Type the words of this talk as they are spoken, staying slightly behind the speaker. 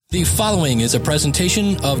The following is a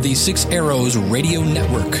presentation of the Six Arrows Radio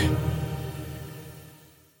Network.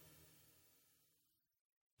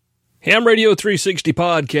 Ham Radio 360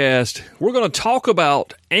 podcast. We're going to talk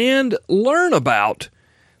about and learn about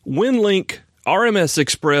Winlink, RMS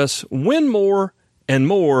Express, Winmor, and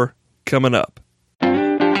more coming up.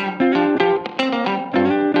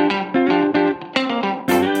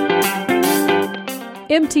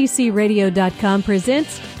 MTCRadio.com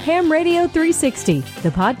presents Ham Radio 360, the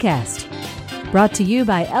podcast. Brought to you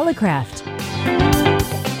by Elecraft.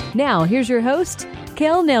 Now, here's your host,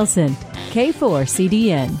 Kel Nelson,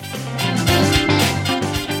 K4CDN.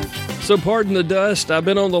 So pardon the dust. I've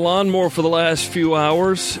been on the lawnmower for the last few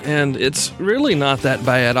hours, and it's really not that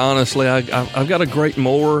bad, honestly. I've got a great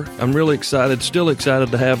mower. I'm really excited, still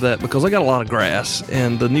excited to have that because I got a lot of grass,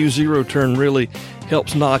 and the new zero turn really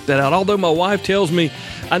helps knock that out. Although my wife tells me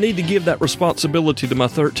I need to give that responsibility to my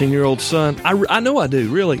 13-year-old son. I know I do,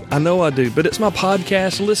 really. I know I do. But it's my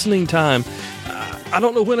podcast listening time. I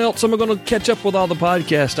don't know when else I'm going to catch up with all the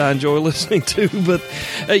podcasts I enjoy listening to, but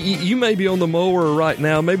you may be on the mower right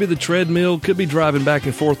now, maybe the treadmill, could be driving back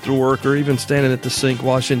and forth to work, or even standing at the sink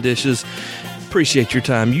washing dishes. Appreciate your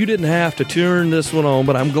time. You didn't have to turn this one on,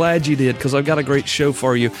 but I'm glad you did because I've got a great show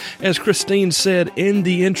for you. As Christine said in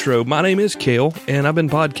the intro, my name is Cale, and I've been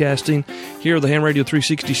podcasting here at the Ham Radio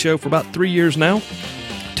 360 show for about 3 years now.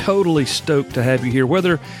 Totally stoked to have you here.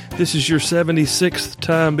 Whether this is your 76th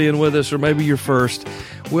time being with us or maybe your first,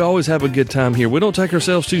 we always have a good time here. We don't take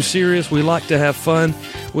ourselves too serious. We like to have fun.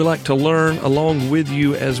 We like to learn along with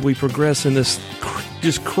you as we progress in this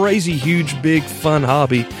just crazy, huge, big, fun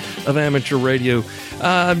hobby of amateur radio.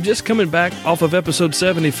 I'm just coming back off of episode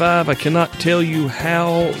 75. I cannot tell you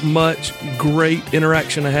how much great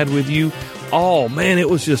interaction I had with you. Oh, man, it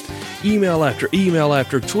was just email after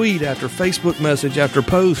tweet after Facebook message after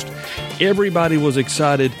post. Everybody was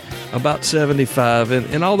excited about 75.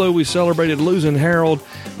 And although we celebrated losing Harold,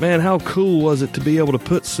 man, how cool was it to be able to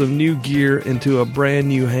put some new gear into a brand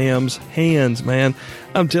new ham's hands, man.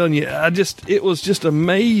 I'm telling you, it was just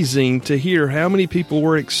amazing to hear how many people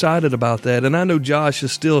were excited about that. And I know Josh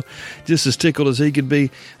is still just as tickled as he could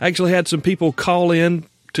be. I actually had some people call in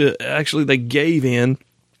they gave in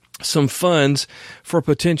some funds for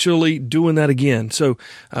potentially doing that again. So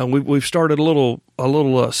we've started a little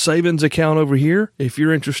savings account over here. If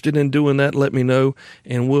you're interested in doing that, let me know,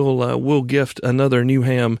 and we'll gift another new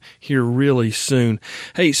ham here really soon.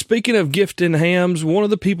 Hey, speaking of gifting hams, one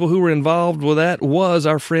of the people who were involved with that was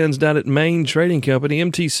our friends down at Main Trading Company,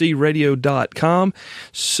 MTCRadio.com.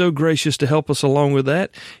 So gracious to help us along with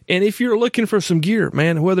that. And if you're looking for some gear,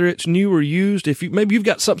 man, whether it's new or used, maybe you've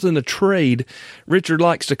got something to trade, Richard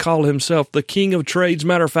likes to call himself the king of trades.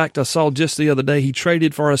 Matter of fact, I saw just the other day he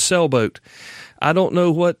traded for a sailboat. I don't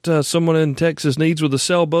know what someone in Texas needs with a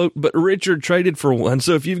sailboat, but Richard traded for one.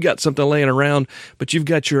 So if you've got something laying around, but you've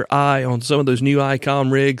got your eye on some of those new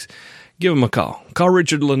ICOM rigs, give him a call. Call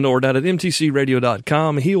Richard Lenore down at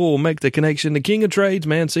mtcradio.com. He will make the connection. The king of trades,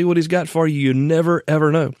 man, see what he's got for you. You never,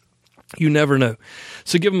 ever know. You never know.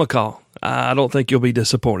 So give him a call. I don't think you'll be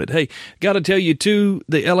disappointed. Hey, got to tell you, too,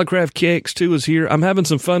 the Elecraft KX2 is here. I'm having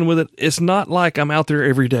some fun with it. It's not like I'm out there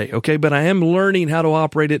every day, okay? But I am learning how to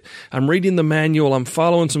operate it. I'm reading the manual. I'm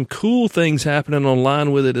following some cool things happening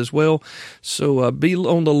online with it as well. So be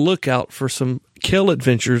on the lookout for some Kel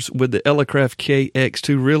adventures with the Elecraft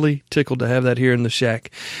KX2. Really tickled to have that here in the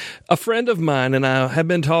shack. A friend of mine and I have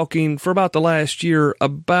been talking for about the last year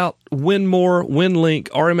about Winmor, Winlink,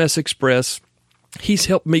 RMS Express. He's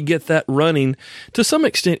helped me get that running to some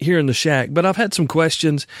extent here in the shack, but I've had some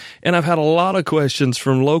questions, and I've had a lot of questions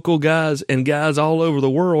from local guys and guys all over the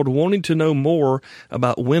world wanting to know more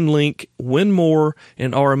about Winlink, Winmor,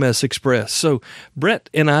 and RMS Express. So Brett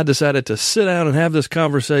and I decided to sit down and have this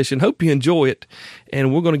conversation. Hope you enjoy it,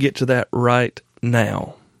 and we're going to get to that right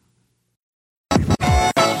now.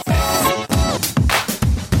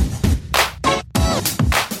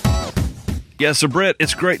 Yeah, so Brett,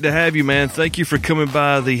 it's great to have you, man. Thank you for coming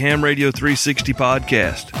by the Ham Radio 360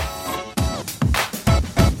 podcast.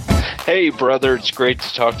 Hey, brother, it's great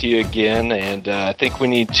to talk to you again, and I think we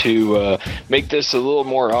need to make this a little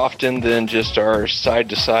more often than just our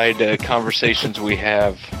side-to-side conversations we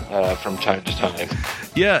have from time to time.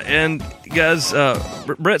 Yeah, and guys,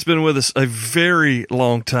 Brett's been with us a very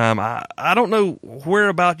long time. I don't know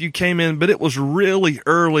whereabout you came in, but it was really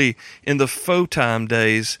early in the Photime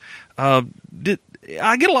days.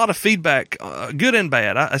 I get a lot of feedback, good and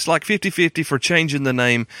bad. It's like 50-50 for changing the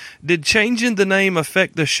name. Did changing the name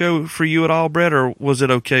affect the show for you at all, Brett, or was it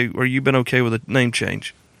okay? Or you been okay with a name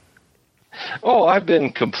change? Oh, I've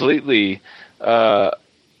been completely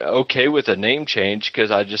okay with a name change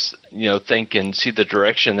because I just, think and see the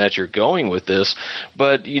direction that you're going with this.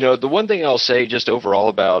 But, the one thing I'll say just overall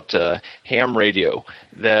about ham radio,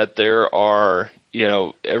 that there are,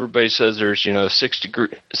 everybody says there's, 6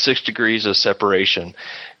 degrees of separation.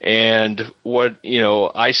 And what,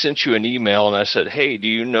 I sent you an email and I said, hey, do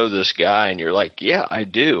you know this guy? And you're like, yeah, I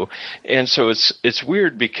do. And so it's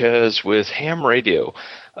weird because with ham radio,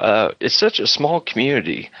 it's such a small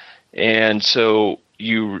community. And so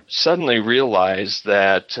you suddenly realize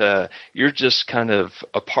that you're just kind of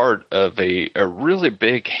a part of a really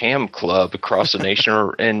big ham club across the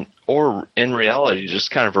nation or in reality, just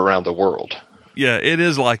kind of around the world. Yeah, it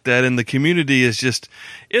is like that, and the community is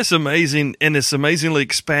it's amazing, and it's amazingly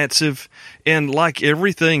expansive, and like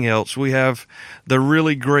everything else, we have the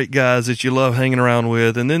really great guys that you love hanging around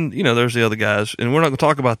with, and then, there's the other guys, and we're not going to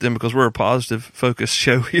talk about them because we're a positive, focused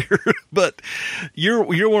show here, but you're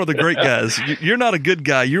one of the great guys. You're not a good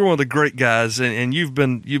guy, you're one of the great guys, and you've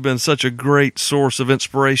been such a great source of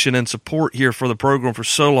inspiration and support here for the program for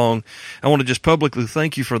so long. I want to just publicly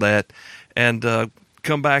thank you for that, and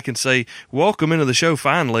come back and say, welcome into the show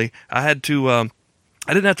finally. I didn't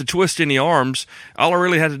have to twist any arms. All I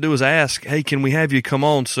really had to do was ask, hey, can we have you come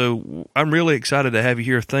on? So I'm really excited to have you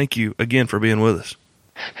here. Thank you again for being with us.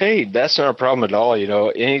 Hey, that's not a problem at all.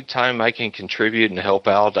 Anytime I can contribute and help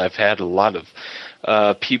out, I've had a lot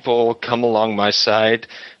of people come along my side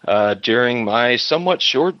during my somewhat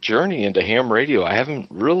short journey into ham radio. I haven't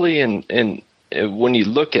really when you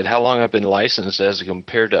look at how long I've been licensed as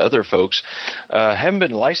compared to other folks, I haven't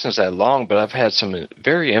been licensed that long, but I've had some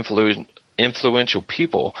very influential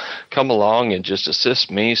people come along and just assist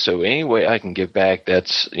me. So any way I can give back,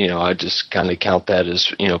 that's, I just kind of count that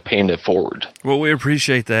as, paying it forward. Well, we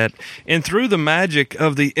appreciate that. And through the magic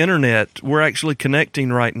of the internet, we're actually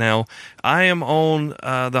connecting right now. I am on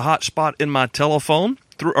the hotspot in my telephone.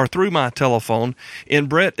 Through my telephone, and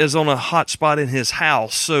Brett is on a hotspot in his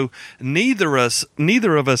house. So neither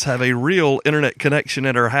of us have a real internet connection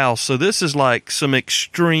at our house. So this is like some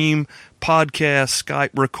extreme podcast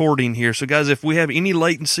Skype recording here. So guys, if we have any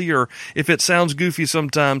latency or if it sounds goofy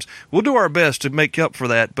sometimes, we'll do our best to make up for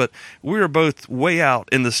that. But we are both way out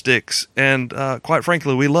in the sticks, and quite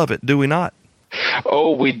frankly, we love it. Do we not?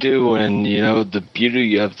 Oh, we do, and the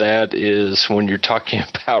beauty of that is when you're talking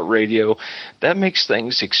about radio, that makes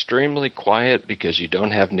things extremely quiet because you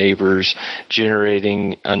don't have neighbors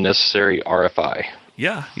generating unnecessary RFI.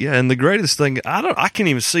 Yeah, and the greatest thing, I can't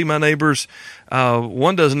even see my neighbors.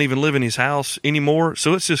 One doesn't even live in his house anymore,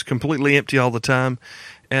 so it's just completely empty all the time.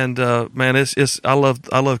 And man, I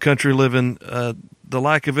love country living. The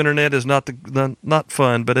lack of internet is not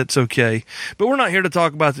fun, but it's okay. But we're not here to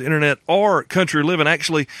talk about the internet or country living.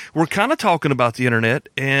 Actually, we're kind of talking about the internet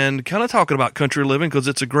and kind of talking about country living because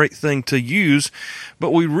it's a great thing to use.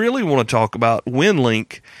 But we really want to talk about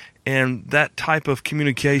Winlink and that type of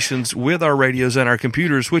communications with our radios and our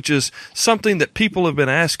computers, which is something that people have been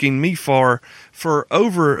asking me for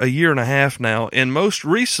over a year and a half now. And most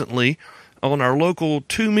recently, on our local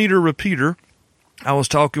 2-meter repeater, I was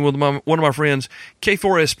talking with one of my friends,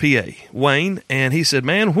 K4SPA, Wayne, and he said,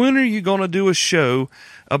 man, when are you going to do a show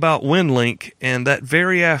about Winlink? And that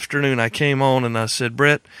very afternoon I came on and I said,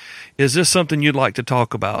 Brett, is this something you'd like to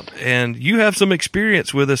talk about? And you have some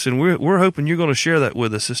experience with us, and we're hoping you're going to share that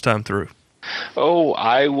with us this time through. Oh,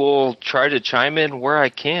 I will try to chime in where I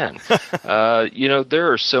can.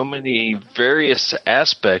 There are so many various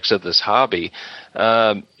aspects of this hobby.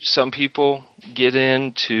 Some people get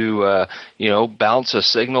in to, bounce a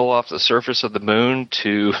signal off the surface of the moon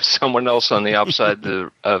to someone else on the outside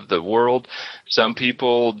of the world. Some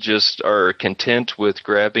people just are content with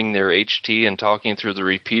grabbing their HT and talking through the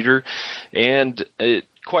repeater. And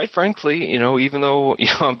quite frankly, even though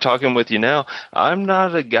I'm talking with you now, I'm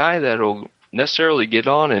not a guy that'll necessarily get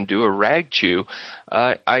on and do a rag chew.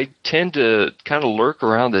 I tend to kind of lurk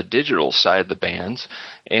around the digital side of the bands,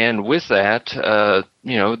 and with that,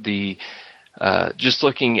 just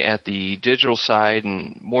looking at the digital side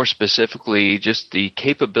and more specifically just the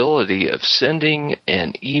capability of sending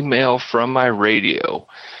an email from my radio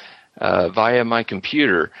via my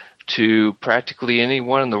computer to practically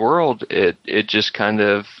anyone in the world, it just kind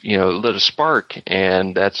of lit a spark,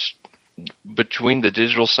 and that's between the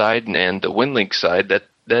digital side and the Winlink side.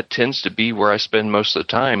 That tends to be where I spend most of the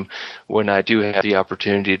time when I do have the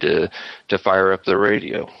opportunity to fire up the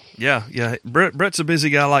radio. Yeah. Brett's a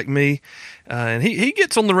busy guy like me, and he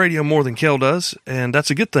gets on the radio more than Kel does, and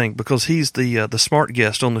that's a good thing because he's the smart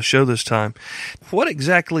guest on the show this time. What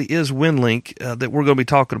exactly is Winlink that we're going to be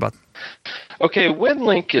talking about? Okay,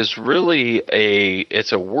 Winlink is really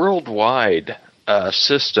it's a worldwide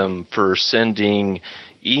system for sending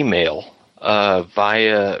email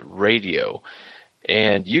via radio.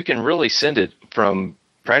 And you can really send it from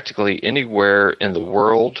practically anywhere in the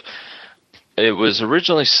world. It was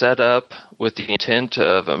originally set up with the intent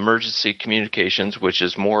of emergency communications, which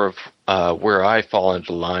is more of where I fall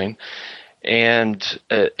into line. And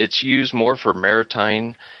it's used more for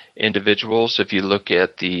maritime individuals. If you look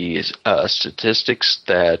at the statistics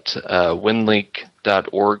that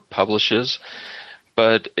Winlink.org publishes,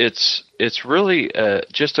 but it's really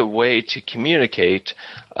just a way to communicate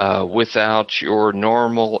without your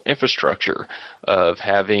normal infrastructure of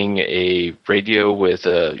having a radio with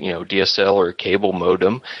a DSL or cable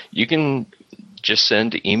modem. You can just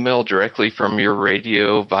send email directly from your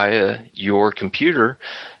radio via your computer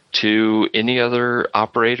to any other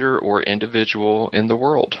operator or individual in the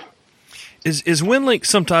world. Is Winlink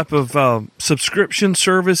some type of subscription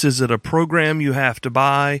service? Is it a program you have to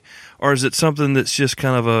buy, or is it something that's just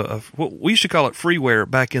kind of what we used to call it freeware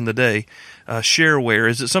back in the day, shareware?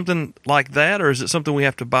 Is it something like that, or is it something we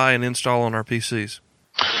have to buy and install on our PCs?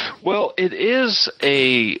 Well, it is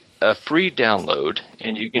a free download,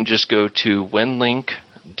 and you can just go to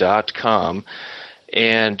winlink.com,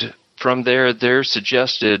 and from there, their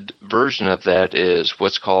suggested version of that is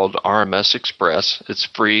what's called RMS Express. It's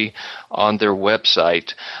free on their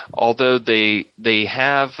website, although they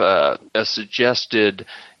have a suggested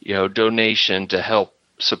donation to help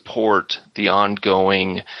support the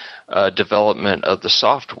ongoing development of the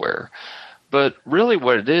software. But really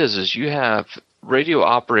what it is you have radio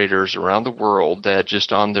operators around the world that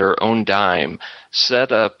just on their own dime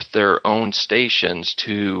set up their own stations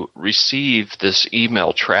to receive this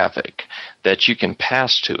email traffic that you can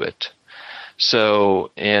pass to it. So,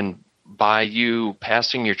 and by you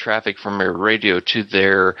passing your traffic from your radio to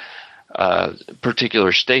their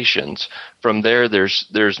particular stations, from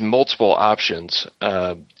there's multiple options.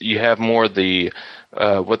 You have more the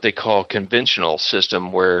what they call conventional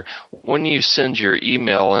system, where when you send your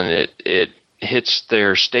email and it hits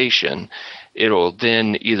their station, it'll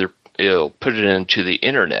then it'll put it into the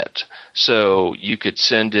internet. So you could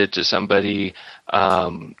send it to somebody,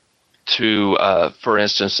 for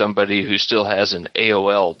instance, somebody who still has an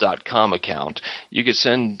AOL.com account. You could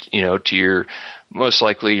send, to your, most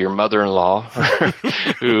likely your mother-in-law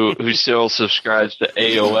who still subscribes to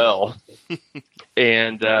AOL.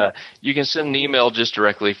 And you can send an email just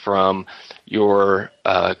directly from your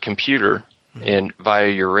computer and via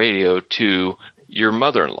your radio to your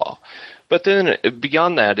mother-in-law. But then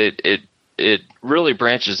beyond that, it really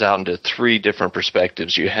branches out into three different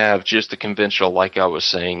perspectives. You have just the conventional, like I was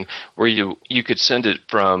saying, where you could send it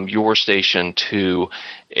from your station to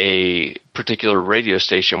a particular radio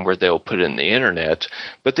station where they'll put it in the internet.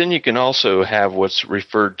 But then you can also have what's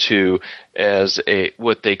referred to as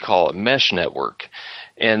what they call a mesh network.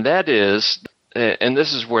 And that is, and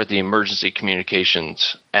this is where the emergency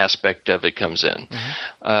communications aspect of it comes in,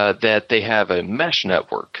 that they have a mesh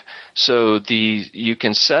network. So you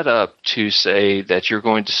can set up to say that you're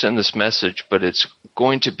going to send this message, but it's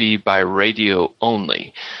going to be by radio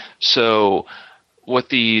only. So what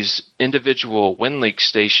these individual Winlink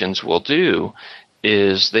stations will do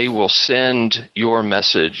is they will send your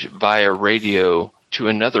message via radio to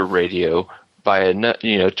another radio,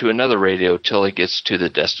 to another radio till it gets to the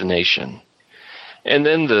destination. And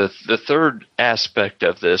then the third aspect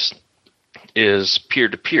of this is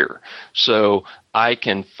peer-to-peer. So I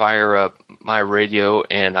can fire up my radio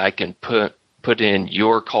and I can put in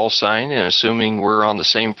your call sign, and assuming we're on the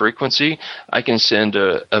same frequency, I can send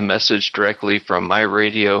a message directly from my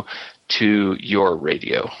radio to your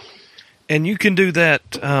radio. And you can do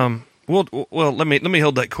that. Well, let me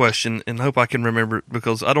hold that question and hope I can remember it,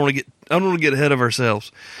 because I don't want to get ahead of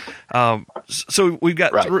ourselves. So we've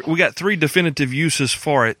got we got three definitive uses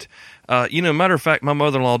for it. Matter of fact, my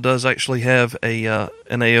mother-in-law does actually have an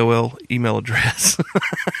AOL email address.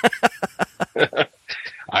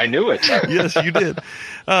 I knew it. Yes, you did.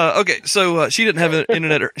 Okay, so she didn't have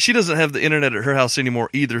internet. She doesn't have the internet at her house anymore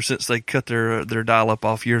either, since they cut their dial-up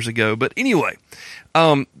off years ago. But anyway,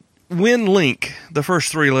 Winlink, the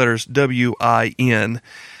first three letters, WIN.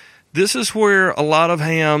 This is where a lot of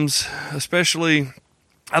hams, especially,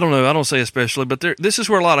 I don't say especially, but this is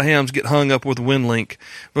where a lot of hams get hung up with Winlink,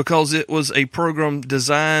 because it was a program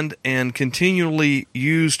designed and continually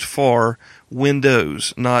used for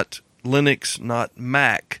Windows, not Linux, not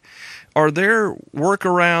Mac. Are there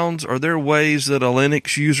workarounds? Are there ways that a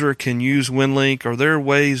Linux user can use Winlink? Are there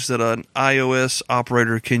ways that an iOS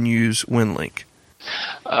operator can use Winlink?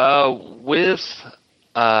 With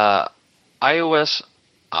iOS,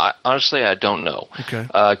 honestly, I don't know. Okay.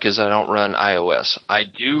 Because I don't run iOS. I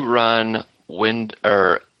do run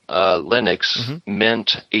Linux,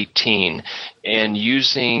 Mint 18, and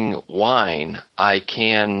using Wine, I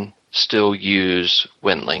can still use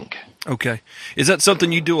Winlink. Okay. Is that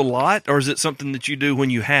something you do a lot, or is it something that you do when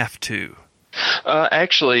you have to?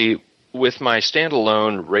 Actually, with my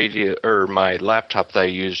standalone radio, or my laptop that I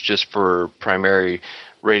use just for primary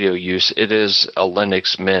radio use, it is a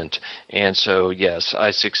Linux Mint, and so yes,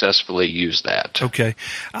 I successfully use that. Okay.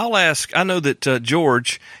 I'll ask, I know that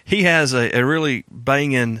George, he has a really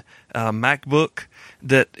banging MacBook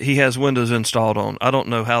that he has Windows installed on. I don't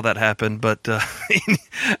know how that happened, but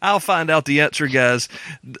I'll find out the answer, guys,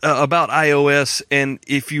 about iOS. And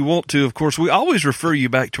if you want to, of course, we always refer you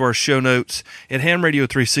back to our show notes at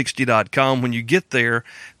hamradio360.com. When you get there,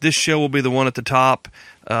 this show will be the one at the top.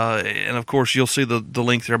 And, of course, you'll see the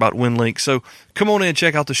link there about Winlink. So come on in and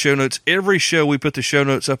check out the show notes. Every show we put the show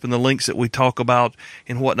notes up and the links that we talk about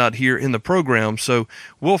and whatnot here in the program. So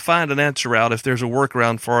we'll find an answer out if there's a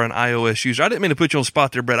workaround for an iOS user. I didn't mean to put you on the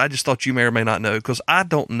spot there, Brett. I just thought you may or may not know, because I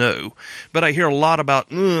don't know. But I hear a lot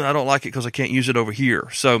about, I don't like it because I can't use it over here.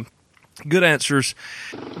 So good answers.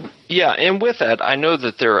 Yeah, and with that, I know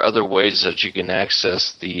that there are other ways that you can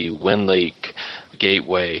access the Winlink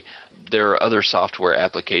gateway. There are other software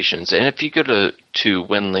applications, and if you go to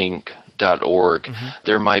winlink.org,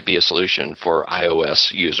 there might be a solution for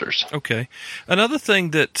iOS users. Okay. Another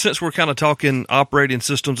thing that, since we're kind of talking operating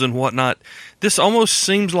systems and whatnot, this almost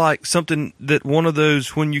seems like something that one of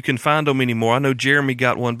those, when you can find them anymore. I know Jeremy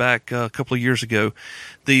got one back a couple of years ago.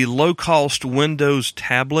 The low-cost Windows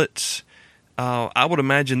tablets. I would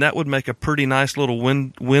imagine that would make a pretty nice little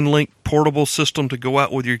Winlink portable system to go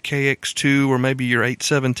out with your KX2 or maybe your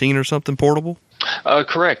 817 or something portable?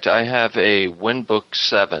 Correct. I have a WinBook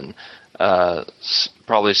 7,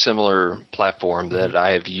 probably similar platform that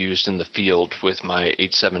I have used in the field with my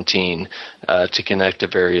 817 to connect to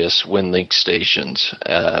various Winlink stations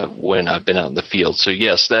when I've been out in the field. So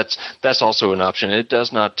yes, that's also an option. It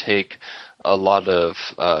does not take a lot of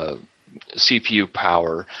CPU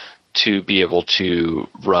power to be able to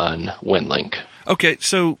run Winlink. Okay,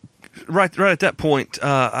 so right at that point,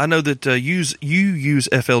 I know that you use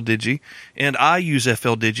FLDigi, and I use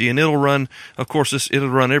FLDigi, and it'll run. Of course, it'll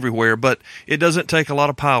run everywhere, but it doesn't take a lot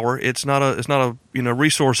of power. It's not a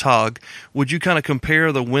resource hog. Would you kind of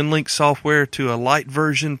compare the Winlink software to a light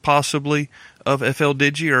version, possibly, of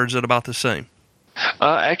FLDigi, or is it about the same?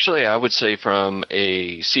 Actually, I would say from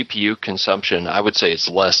a CPU consumption, I would say it's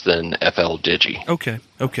less than FLDigi. Okay.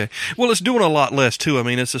 Well, it's doing a lot less, too. I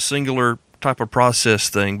mean, it's a singular type of process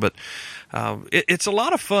thing, but it's a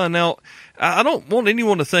lot of fun. Now, I don't want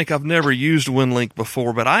anyone to think I've never used Winlink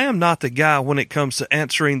before, but I am not the guy when it comes to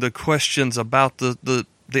answering the questions about the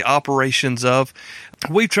operations of.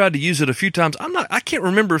 We've tried to use it a few times. I can't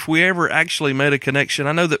remember if we ever actually made a connection.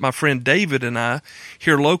 I know that my friend David and I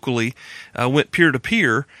here locally went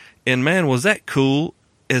peer-to-peer, and man, was that cool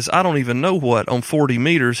as I don't even know what on 40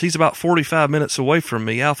 meters. He's about 45 minutes away from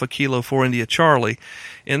me, Alpha Kilo 4 India Charlie,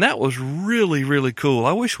 and that was really, really cool.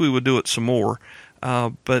 I wish we would do it some more,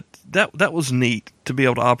 but that was neat to be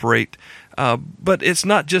able to operate. But it's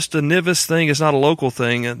not just a NIVIS thing. It's not a local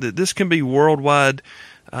thing. This can be worldwide,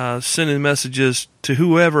 sending messages to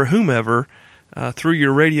whomever through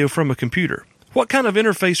your radio from a computer. What kind of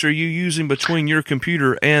interface are you using between your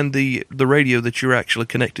computer and the radio that you're actually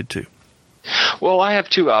connected to? Well, I have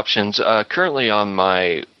two options. Currently on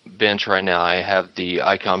my bench right now, I have the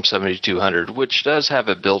ICOM 7200, which does have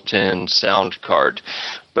a built-in sound card.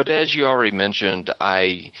 But as you already mentioned,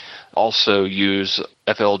 I also use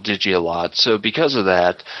FLDigi a lot. So because of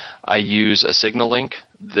that, I use a signal link.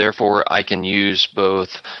 Therefore, I can use both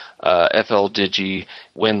FLDigi,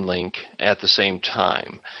 Winlink at the same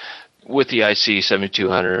time. With the IC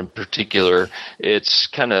 7200 in particular, it's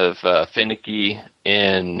kind of finicky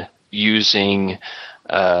in using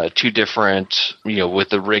two different, with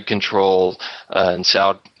the rig control and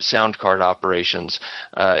sound card operations.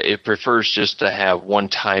 It prefers just to have one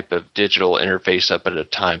type of digital interface up at a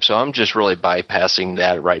time. So I'm just really bypassing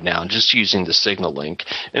that right now and just using the signal link,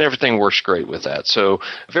 and everything works great with that. So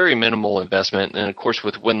very minimal investment. And of course,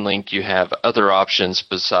 with Winlink, you have other options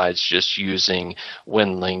besides just using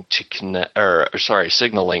Winlink to connect,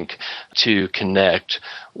 Signal Link to connect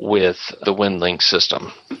with the Winlink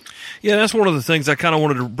system. Yeah, that's one of the things I kind of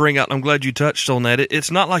wanted to bring out. I'm glad you touched on that. It's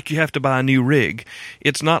not like you have to buy a new rig.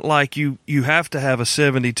 It's not like you have to have a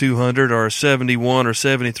 7200 or a 71 or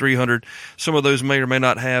 7300. Some of those may or may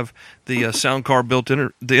not have the sound card built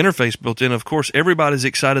in, the interface built in. Of course, everybody's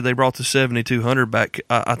excited they brought the 7200 back.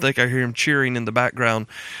 I think I hear him cheering in the background.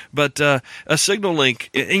 But a Signal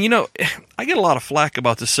Link, and I get a lot of flack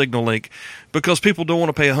about the Signal Link because people don't want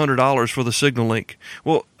to pay $100 for the Signal Link.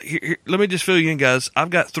 Well, here, let me just fill you in, guys. I've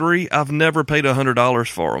got 3. I've never paid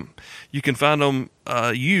 $100 for them. You can find them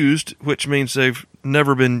used, which means they've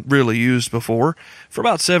never been really used before, for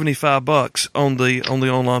about $75 on the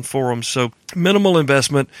online forums. So minimal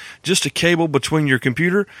investment, just a cable between your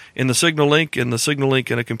computer and the Signal Link, and the Signal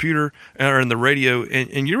Link and a computer or in the radio,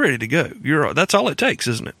 and you're ready to go. That's all it takes,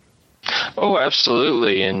 isn't it? Oh,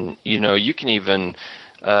 absolutely. And you can even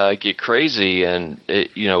get crazy, and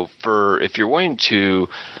if you're wanting to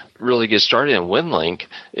really get started in Winlink,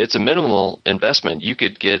 it's a minimal investment. You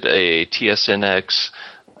could get a TSNX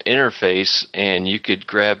interface, and you could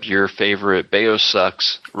grab your favorite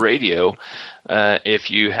Beosux radio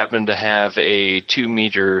if you happen to have a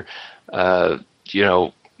 2-meter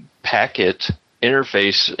packet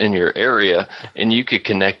interface in your area, and you could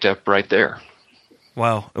connect up right there.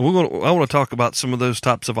 Wow. I want to talk about some of those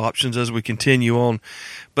types of options as we continue on.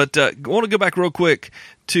 But I want to go back real quick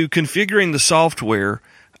to configuring the software.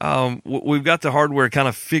 We've got the hardware kind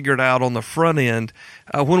of figured out on the front end.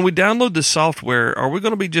 When we download the software, are we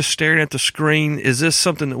going to be just staring at the screen? Is this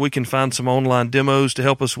something that we can find some online demos to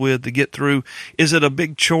help us with to get through? Is it a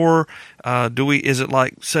big chore? Is it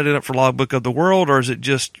like setting up for Logbook of the World, or is it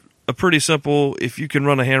just a pretty simple, if you can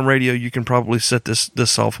run a ham radio, you can probably set this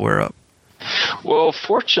software up? Well,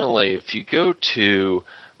 fortunately, if you go to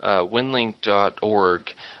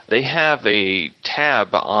winlink.org, they have a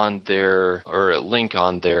tab on or a link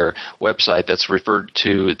on their website that's referred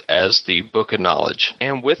to as the Book of Knowledge.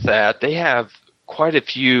 And with that, they have quite a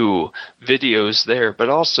few videos there, but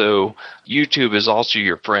also YouTube is also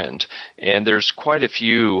your friend. And there's quite a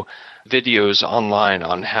few videos online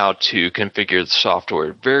on how to configure the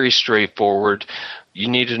software. Very straightforward. You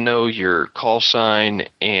need to know your call sign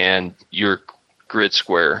and your grid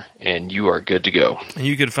square, and you are good to go. And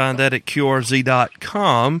you can find that at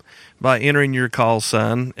qrz.com by entering your call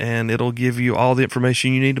sign, and it'll give you all the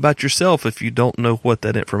information you need about yourself if you don't know what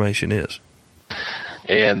that information is.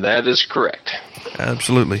 And that is correct.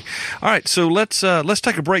 Absolutely. All right, so let's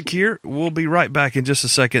take a break here. We'll be right back in just a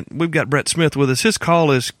second. We've got Brett Smith with us. His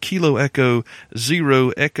call is Kilo Echo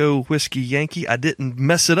 0 Echo Whiskey Yankee. I didn't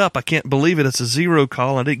mess it up. I can't believe it. It's a 0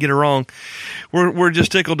 call. I didn't get it wrong. We're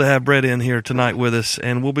just tickled to have Brett in here tonight with us,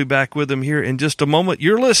 and we'll be back with him here in just a moment.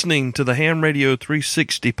 You're listening to the Ham Radio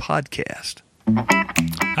 360 podcast.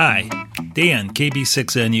 Hi, Dan,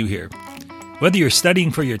 KB6NU here. Whether you're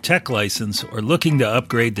studying for your tech license or looking to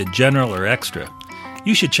upgrade to general or extra,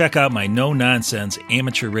 you should check out my no-nonsense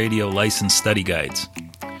amateur radio license study guides.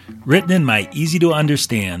 Written in my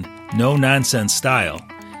easy-to-understand, no-nonsense style,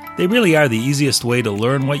 they really are the easiest way to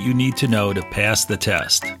learn what you need to know to pass the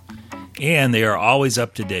test. And they are always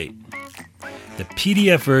up to date. The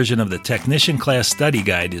PDF version of the Technician Class Study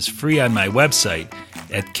Guide is free on my website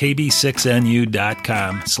at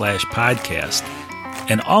kb6nu.com/podcast.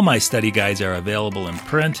 And all my study guides are available in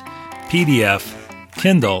print, PDF,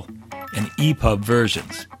 Kindle, and EPUB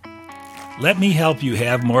versions. Let me help you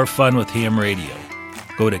have more fun with ham radio.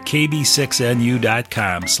 Go to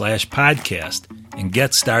kb6nu.com/podcast and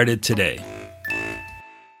get started today.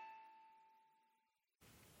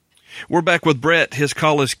 We're back with Brett. His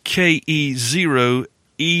call is KE0EWY.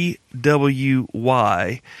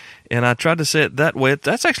 And I tried to say it that way.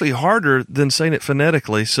 That's actually harder than saying it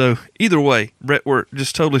phonetically. So either way, Brett, we're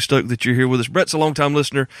just totally stoked that you're here with us. Brett's a longtime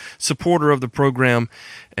listener, supporter of the program,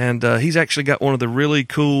 and he's actually got one of the really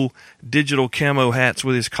cool digital camo hats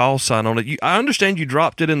with his call sign on it. I understand you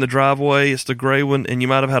dropped it in the driveway. It's the gray one, and you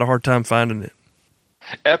might have had a hard time finding it.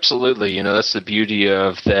 Absolutely. That's the beauty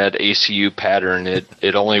of that ACU pattern.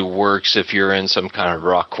 It only works if you're in some kind of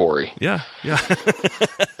rock quarry. Yeah.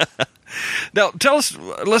 Now, tell us.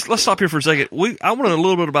 Let's stop here for a second. I want to know a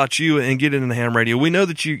little bit about you and get into ham radio. We know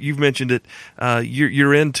that you've mentioned it.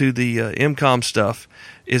 You're into the MCOM stuff.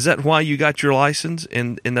 Is that why you got your license,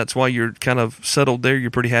 and that's why you're kind of settled there?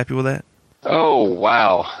 You're pretty happy with that? Oh,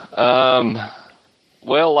 wow.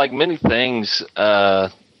 Well, like many things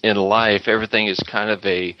in life, everything is kind of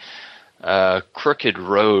a crooked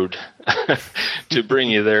road to bring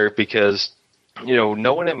you there, because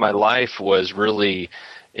no one in my life was really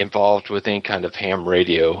involved with any kind of ham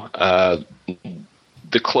radio.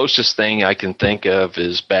 The closest thing I can think of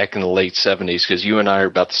is back in the late 70s, because you and I are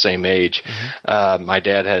about the same age. Mm-hmm. My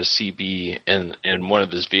dad has CB in one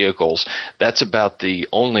of his vehicles. That's about the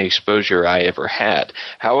only exposure I ever had.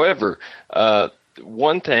 However,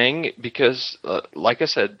 one thing, because like I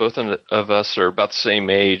said, both of us are about the same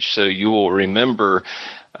age, so you will remember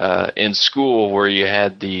in school where you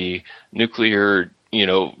had the nuclear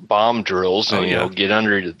bomb drills, and get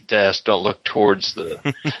under the desk, don't look towards the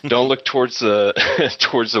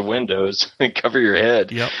towards the windows, and cover your head.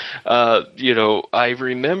 Yep. I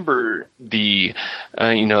remember the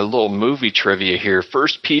little movie trivia here.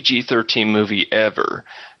 First PG-13 movie ever,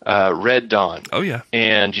 Red Dawn. Oh yeah.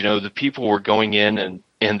 And the people were going in,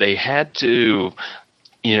 and they had to,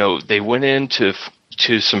 they went into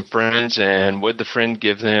to some friends, and what the friend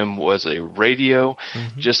give them was a radio,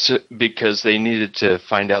 because they needed to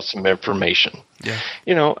find out some information. Yeah.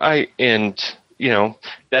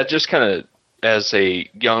 That just kind of, as a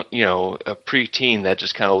young, a preteen, that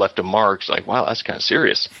just kind of left a mark. It's like, wow, that's kind of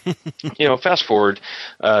serious. Fast forward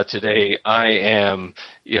today, I am,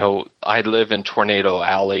 I live in Tornado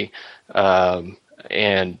Alley, and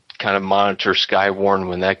kind of monitor Skywarn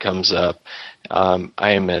when that comes up.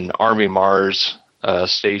 I am an Army Mars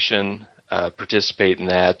station, participate in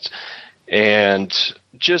that, and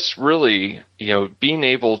just really, being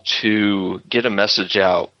able to get a message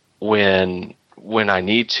out when I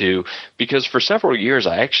need to, because for several years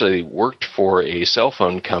I actually worked for a cell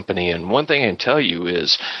phone company, and one thing I can tell you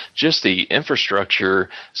is just the infrastructure,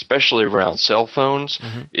 especially around cell phones,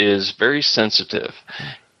 is very sensitive.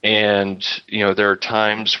 And, there are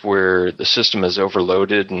times where the system is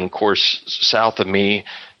overloaded, and of course, south of me,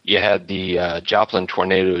 you had the Joplin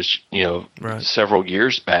tornadoes, right, several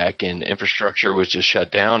years back, and infrastructure was just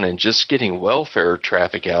shut down, and just getting welfare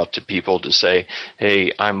traffic out to people to say,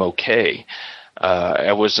 hey, I'm okay.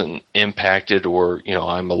 I wasn't impacted, or,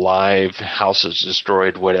 I'm alive, house is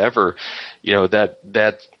destroyed, whatever.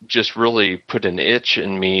 That just really put an itch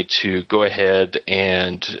in me to go ahead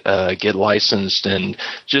and get licensed and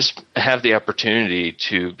just have the opportunity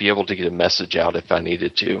to be able to get a message out if I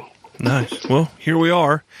needed to. Nice. Well, here we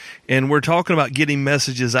are, and we're talking about getting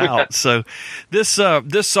messages out. So, this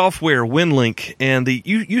software, Winlink, and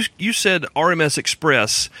you said RMS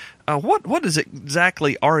Express. What does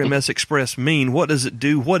exactly RMS Express mean? What does it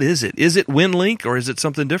do? What is it? Is it Winlink, or is it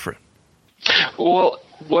something different? Well,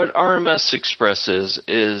 what RMS Express is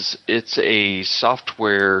it's a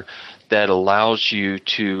software that allows you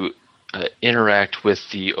to interact with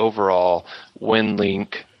the overall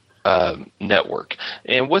Winlink network.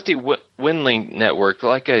 And with the Winlink network,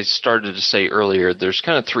 like I started to say earlier, there's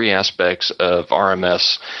kind of three aspects of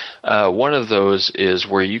RMS. One of those is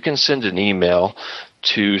where you can send an email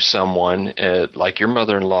to someone, like your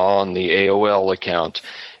mother-in-law on the AOL account.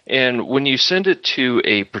 And when you send it to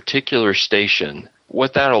a particular station,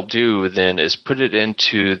 what that'll do then is put it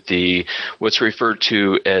into the what's referred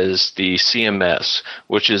to as the CMS,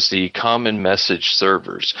 which is the Common Message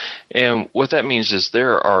Servers. And what that means is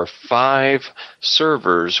there are 5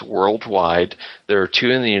 servers worldwide. There are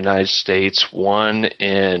 2 in the United States, one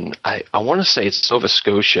in, I want to say it's Nova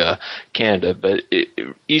Scotia, Canada, but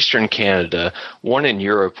Eastern Canada, one in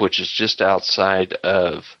Europe, which is just outside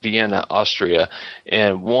of Vienna, Austria,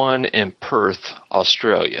 and one in Perth,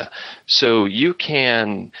 Australia. So you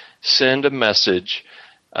can send a message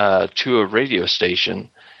to a radio station,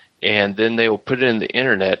 and then they will put it in the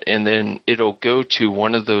internet, and then it'll go to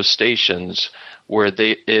one of those stations where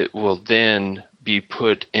it will then be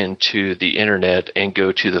put into the internet and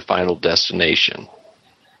go to the final destination.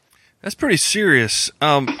 That's pretty serious.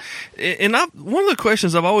 And one of the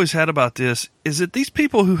questions I've always had about this is that these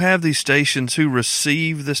people who have these stations who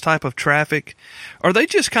receive this type of traffic, are they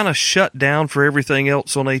just kind of shut down for everything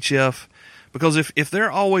else on HF? Because if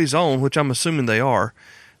they're always on, which I'm assuming they are,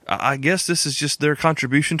 I guess this is just their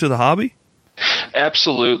contribution to the hobby?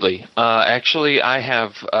 Absolutely. Actually, I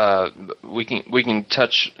have. We can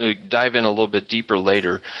dive in a little bit deeper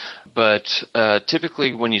later, but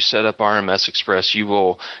typically when you set up RMS Express, you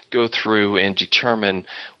will go through and determine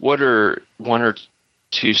what are 1 or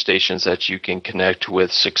 2 stations that you can connect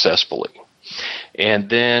with successfully, and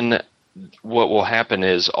then what will happen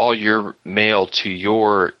is all your mail to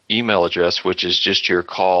your email address, which is just your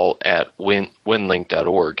call at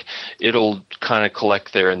winlink.org, it'll kind of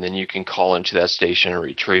collect there, and then you can call into that station and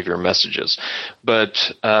retrieve your messages.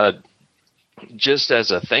 But just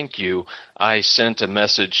as a thank you, I sent a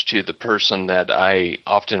message to the person that I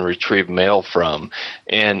often retrieve mail from.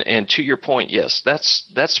 And to your point, yes,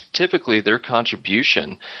 that's typically their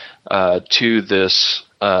contribution to this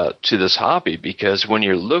hobby, because when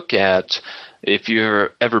you look at, if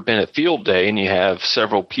you've ever been at field day and you have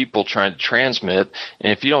several people trying to transmit,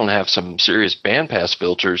 and if you don't have some serious bandpass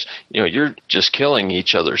filters, you're just killing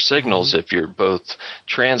each other's signals if you're both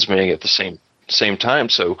transmitting at the same time.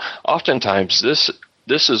 So oftentimes this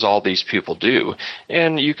this is all these people do.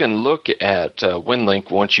 And you can look at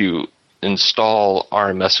Winlink once you install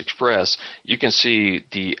RMS Express, you can see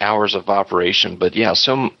the hours of operation. But yeah,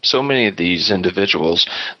 so many of these individuals,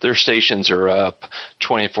 their stations are up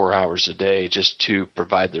 24 hours a day just to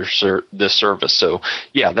provide this service. So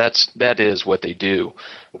yeah, that is what they do.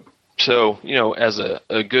 So, as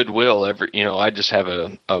a goodwill, I just have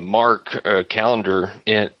a mark calendar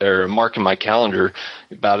or a mark in my calendar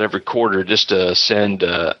about every quarter just to send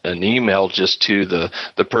an email just to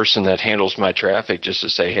the person that handles my traffic just to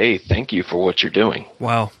say, hey, thank you for what you're doing.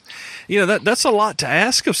 Wow. That's a lot to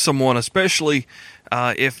ask of someone, especially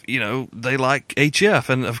if, they like HF,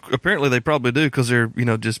 and apparently they probably do because they're,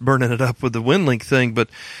 just burning it up with the Winlink thing. But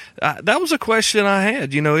that was a question I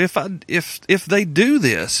had, if they do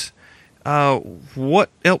this,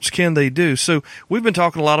 what else can they do? So we've been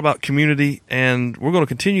talking a lot about community, and we're going to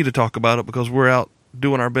continue to talk about it because we're out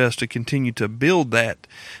doing our best to continue to build that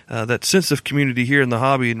sense of community here in the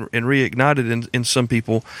hobby and reignite it in some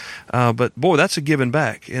people. But boy, that's a giving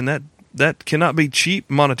back, and that cannot be cheap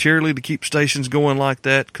monetarily to keep stations going like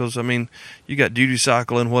that, because you got duty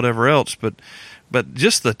cycle and whatever else, but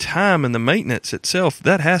just the time and the maintenance itself,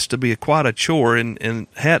 that has to be quite a chore. And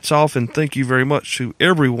hats off and thank you very much to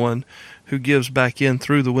everyone who gives back in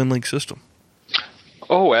through the Winlink system.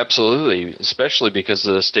 Oh, absolutely, especially because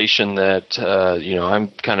the station that, I'm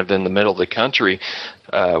kind of in the middle of the country.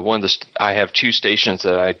 I have two stations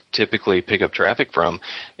that I typically pick up traffic from,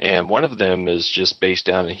 and one of them is just based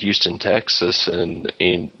down in Houston, Texas, and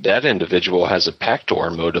that individual has a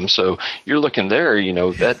Pactor modem. So you're looking there,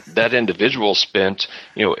 that individual spent,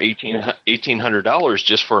 $1,800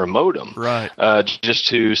 just for a modem, right? Just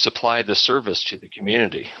to supply the service to the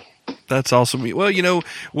community. That's awesome. Well,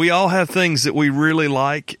 we all have things that we really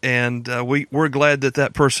like, and we're glad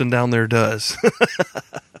that person down there does.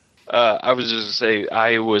 I was just going to say,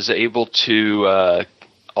 I was able to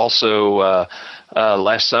also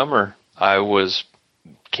last summer, I was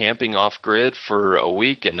camping off grid for a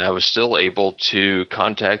week, and I was still able to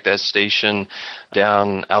contact that station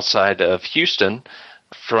down outside of Houston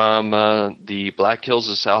from the Black Hills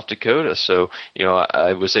of South Dakota. So,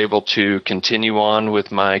 I was able to continue on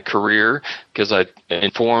with my career because I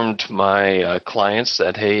informed my clients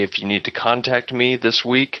that, hey, if you need to contact me this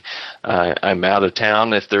week, I'm out of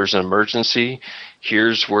town. If there's an emergency,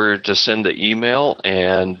 here's where to send the email,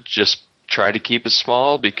 and just try to keep it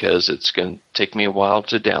small because it's going to take me a while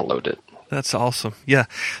to download it. That's awesome. Yeah.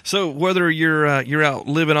 So whether you're out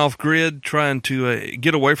living off grid, trying to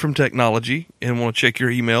get away from technology and want to check your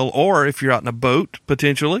email, or if you're out in a boat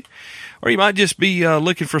potentially, or you might just be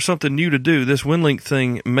looking for something new to do, this Winlink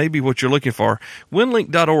thing may be what you're looking for.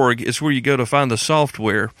 Winlink.org is where you go to find the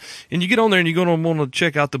software, and you get on there and you're going to want to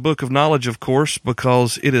check out the Book of Knowledge, of course,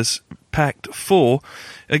 because it is packed full.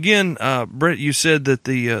 Again, Brett, you said that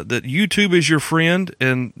that YouTube is your friend,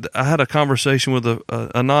 and I had a conversation with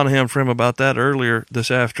a non-ham friend about that earlier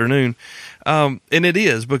this afternoon, and it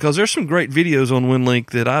is, because there's some great videos on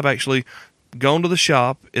Winlink that I've actually gone to the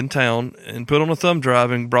shop in town and put on a thumb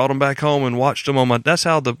drive and brought them back home and watched them on my. That's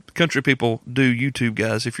how the country people do YouTube,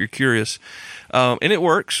 guys, if you're curious, and it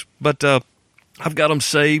works, but I've got them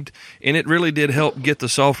saved, and it really did help get the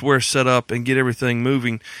software set up and get everything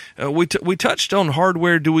moving. We touched on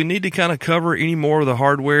hardware. Do we need to kind of cover any more of the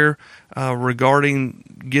hardware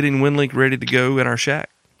regarding getting Winlink ready to go in our shack?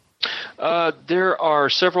 There are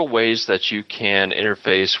several ways that you can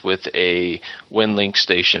interface with a Winlink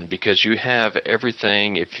station, because you have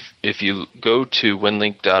everything. If you go to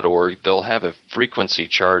winlink.org, they'll have a frequency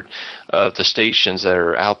chart of the stations that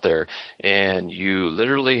are out there, and you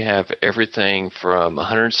literally have everything from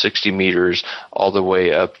 160 meters all the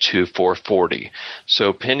way up to 440.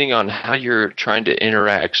 So depending on how you're trying to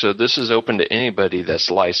interact, so this is open to anybody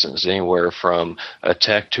that's licensed, anywhere from a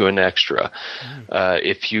tech to an extra.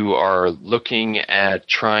 If you are looking at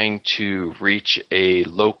trying to reach a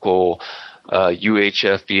local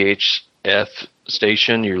UHF, VHF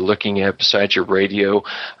station, you're looking at, besides your radio,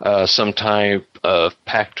 some type of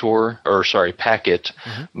packet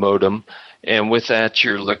modem. And with that,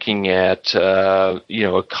 you're looking at, a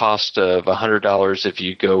cost of $100 if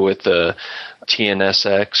you go with the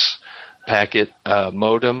TNSX packet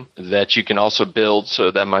modem that you can also build.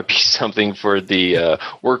 So that might be something for the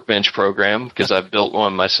workbench program, because I've built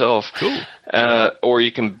one myself. Cool. Or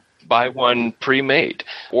you can buy one pre-made,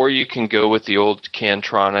 or you can go with the old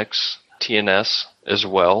Cantronics TNS as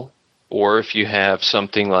well. Or if you have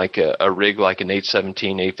something like a rig like an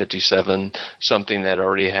 817, 857, something that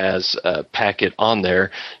already has a packet on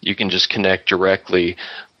there, you can just connect directly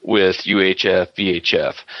with UHF,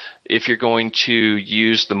 VHF. If you're going to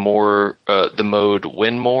use the mode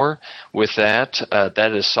Winmor, with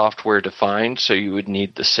that is software defined, so you would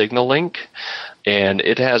need the signal link, and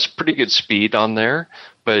it has pretty good speed on there,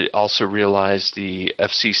 but also realize the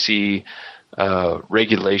FCC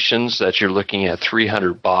regulations that you're looking at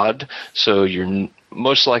 300 baud, so you're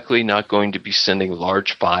most likely not going to be sending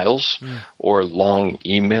large files or long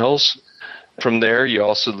emails. From there, you're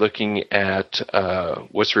also looking at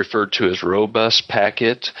what's referred to as robust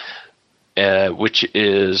packet, which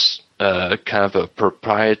is kind of a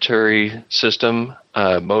proprietary system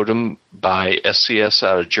modem by SCS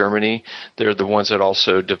out of Germany. They're the ones that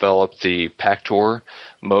also developed the Pactor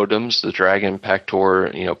modems, the Dragon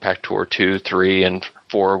Pactor, Pactor 2, 3, and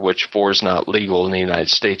 4, which 4 is not legal in the United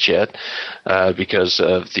States yet because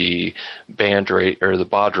of the band rate or the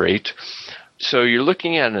baud rate. So you're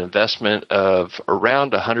looking at an investment of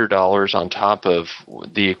around $100 on top of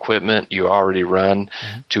the equipment you already run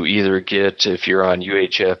to either get, if you're on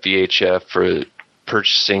UHF, VHF, for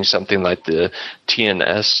purchasing something like the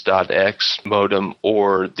TNS.X modem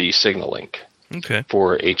or the signal link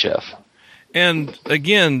for HF. And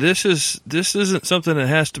again, this isn't something that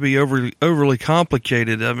has to be overly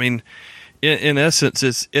complicated. I mean, in essence,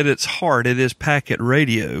 at its heart, it is packet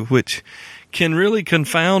radio, which can really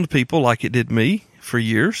confound people like it did me for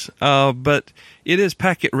years. But it is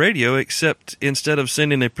packet radio, except instead of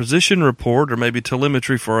sending a position report or maybe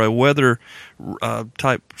telemetry for a weather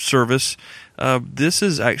type service, this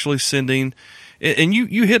is actually sending. And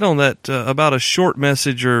you hit on that about a short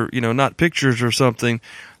message or, not pictures or something,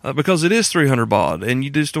 because it is 300 baud, and you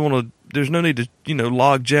just don't want to. There's no need to,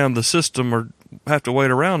 log jam the system or have to wait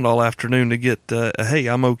around all afternoon to get a "Hey,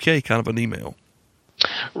 I'm okay" kind of an email.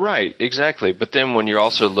 Right, exactly. But then when you're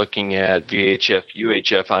also looking at VHF,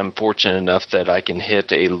 UHF, I'm fortunate enough that I can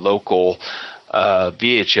hit a local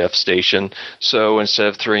VHF station. So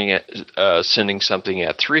instead of sending something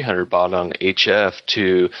at 300 baud on HF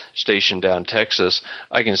to station down Texas,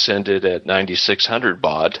 I can send it at 9600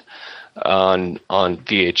 baud on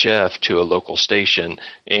VHF to a local station,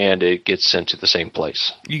 and it gets sent to the same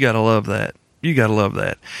place. You gotta love that.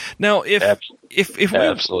 Now, if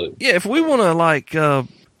we want to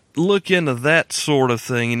look into that sort of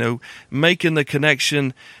thing, making the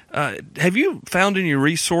connection, have you found any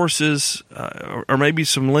resources or maybe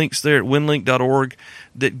some links there at winlink.org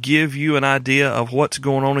that give you an idea of what's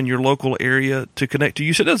going on in your local area to connect to?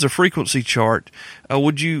 You said there's a frequency chart.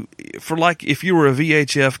 Would you, if you were a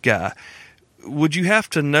VHF guy, would you have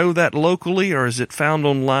to know that locally, or is it found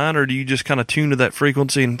online, or do you just kind of tune to that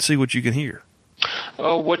frequency and see what you can hear?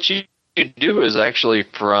 What you do is actually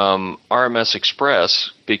from RMS Express,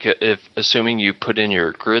 because assuming you put in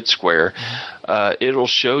your grid square, it'll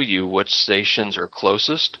show you which stations are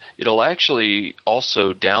closest. It'll actually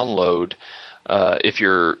also download, if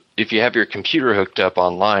you have your computer hooked up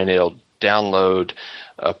online, it'll download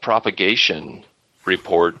a propagation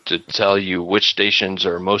report to tell you which stations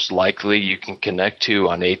are most likely you can connect to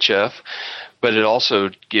on HF. But it also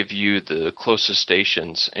give you the closest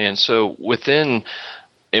stations. And so within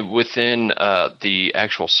the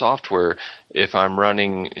actual software, if I'm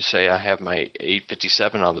running, say I have my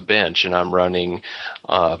 857 on the bench and I'm running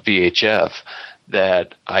VHF,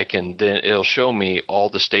 that I can then, it'll show me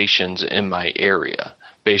all the stations in my area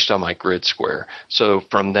based on my grid square. So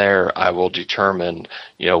from there, I will determine,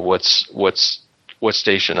 what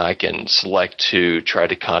station I can select to try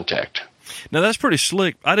to contact. Now, that's pretty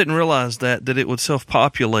slick. I didn't realize that it would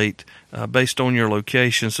self-populate based on your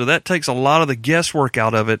location. So that takes a lot of the guesswork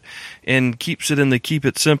out of it and keeps it in the keep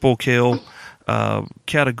it simple, Kel,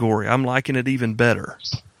 category. I'm liking it even better.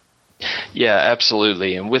 Yeah,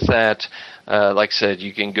 absolutely. And with that, like I said,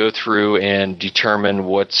 you can go through and determine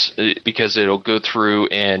because it'll go through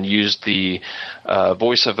and use the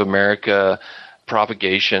Voice of America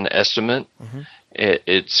propagation estimate. Mm-hmm.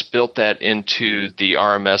 It's built that into the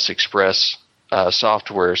RMS Express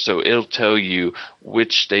software, so it'll tell you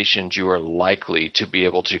which stations you are likely to be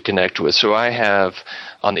able to connect with. So I have,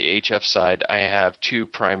 on the HF side, I have two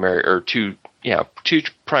primary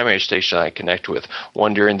stations I connect with.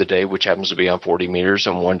 One during the day, which happens to be on 40 meters,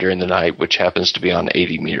 and one during the night, which happens to be on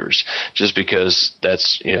 80 meters. Just because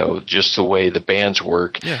that's, just the way the bands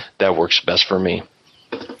work, that works best for me.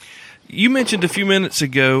 You mentioned a few minutes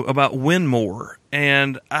ago about Winmor,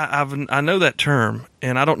 and I know that term,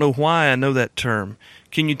 and I don't know why I know that term.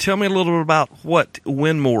 Can you tell me a little bit about what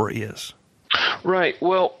Winmor is? Right.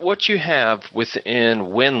 Well, what you have within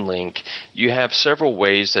Winlink, you have several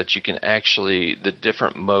ways that you can actually, the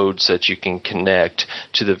different modes that you can connect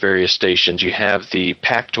to the various stations. You have the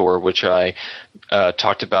Pactor, which I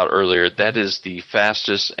talked about earlier. That is the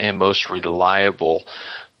fastest and most reliable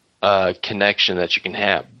connection that you can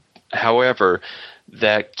have. However,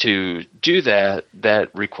 that to do that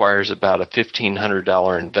requires about a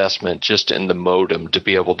 $1,500 investment just in the modem to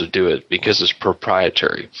be able to do it because it's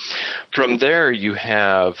proprietary. From there, you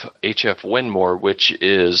have HF Winmor, which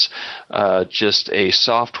is just a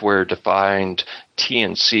software-defined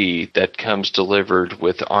TNC that comes delivered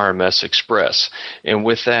with RMS Express. And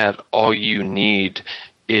with that, all you need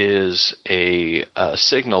is a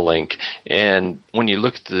signal link. And when you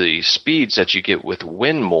look at the speeds that you get with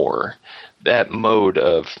Winmor, that mode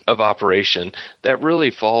of operation, that really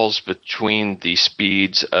falls between the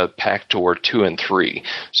speeds of Pactor 2 and 3.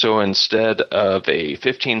 So instead of a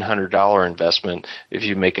 $1,500 investment, if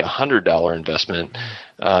you make a $100 investment,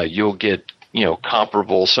 you'll get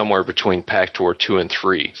comparable somewhere between Pactor 2 and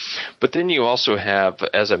 3. But then you also have,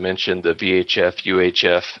 as I mentioned, the VHF,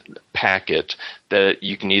 UHF packet that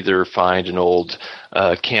you can either find an old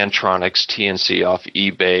Cantronics TNC off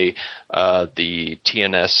eBay, the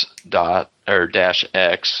TNS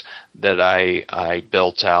 -X that I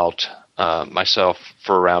built out myself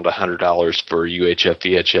for around $100 for UHF,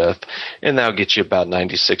 VHF, and that'll get you about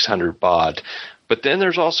 9,600 baud. But then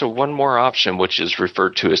there's also one more option, which is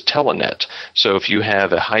referred to as Telenet. So if you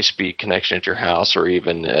have a high-speed connection at your house, or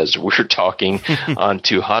even as we're talking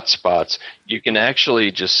onto hotspots, you can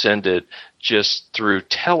actually just send it just through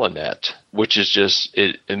Telenet, which is just,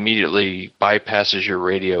 it immediately bypasses your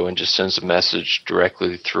radio and just sends a message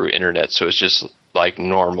directly through internet. So it's just like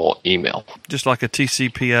normal email. Just like a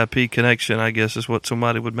TCP/IP connection, I guess is what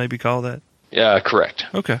somebody would maybe call that? Yeah, correct.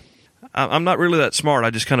 Okay. I'm not really that smart. I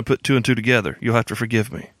just kind of put two and two together. You'll have to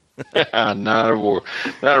forgive me. Not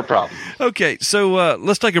a problem. Okay, so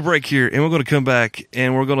let's take a break here, and we're going to come back,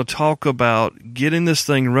 and we're going to talk about getting this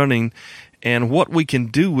thing running and what we can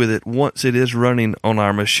do with it once it is running on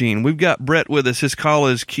our machine. We've got Brett with us. His call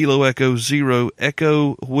is Kilo Echo Zero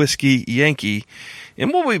Echo Whiskey Yankee,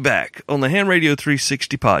 and we'll be back on the Ham Radio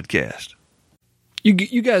 360 podcast.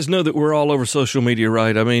 You guys know that we're all over social media,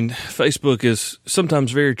 right? I mean, Facebook is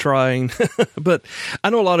sometimes very trying, but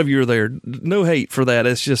I know a lot of you are there. No hate for that.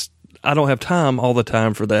 It's just I don't have time all the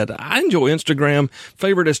time for that. I enjoy Instagram,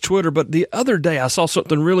 favorite is Twitter, but the other day I saw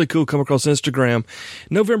something really cool come across Instagram.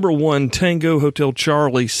 November 1, Tango Hotel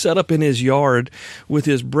Charlie set up in his yard with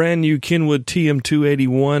his brand new Kenwood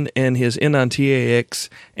TM281 and his N9TAX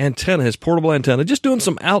antenna, his portable antenna, just doing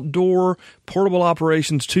some outdoor portable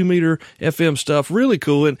operations, 2-meter FM stuff, really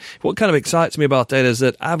cool. And what kind of excites me about that is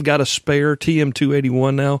that I've got a spare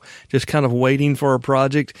TM281 now, just kind of waiting for a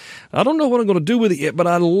project. I don't know what I'm going to do with it yet, but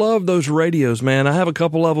I love those radios, man. I have a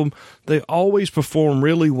couple of them. They always perform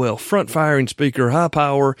really well. Front firing speaker, high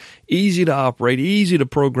power, easy to operate, easy to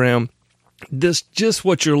program. This just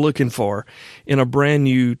what you're looking for in a brand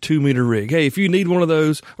new 2-meter rig. Hey, if you need one of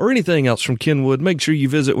those or anything else from Kenwood, make sure you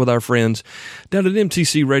visit with our friends down at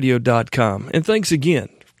mtcradio.com. And thanks again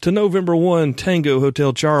to November 1 Tango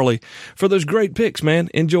Hotel Charlie for those great pics, man.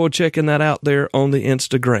 Enjoy checking that out there on the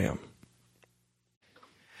Instagram.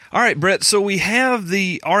 All right, Brett, so we have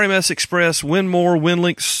the RMS Express, Winmor,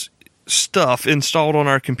 Winlink stuff installed on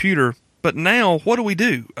our computer, but now what do we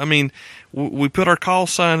do? I mean, we put our call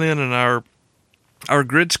sign in and our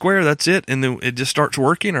grid square, that's it, and then it just starts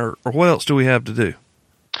working, or what else do we have to do?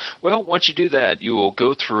 Well, once you do that, you will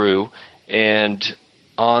go through and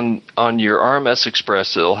on your RMS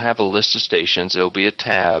Express, it'll have a list of stations. It'll be a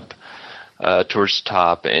tab towards the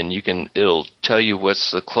top, and it'll tell you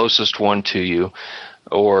what's the closest one to you,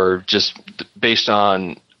 or just based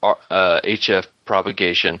on HF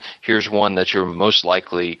propagation, here's one that you're most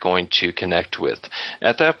likely going to connect with.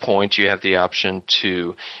 At that point, you have the option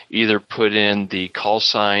to either put in the call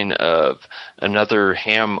sign of another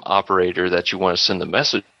ham operator that you want to send the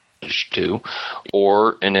message to,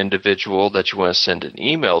 or an individual that you want to send an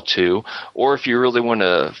email to, or if you really want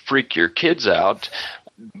to freak your kids out,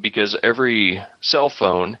 because every cell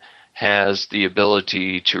phone has the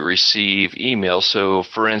ability to receive email. So,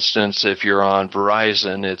 for instance, if you're on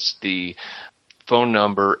Verizon, it's the phone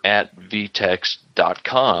number at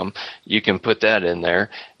vtext.com. You can put that in there,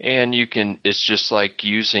 and it's just like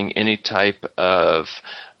using any type of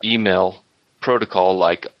email protocol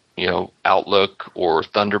like, Outlook or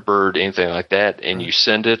Thunderbird, anything like that, and you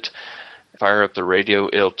send it, fire up the radio,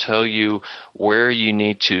 it'll tell you where you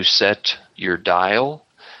need to set your dial,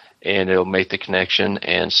 and it'll make the connection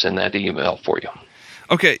and send that email for you.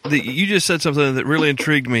 Okay, you just said something that really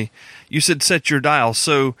intrigued me. You said set your dial.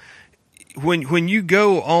 So when you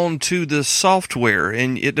go on to the software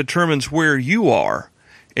and it determines where you are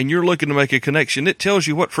and you're looking to make a connection, it tells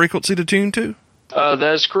you what frequency to tune to?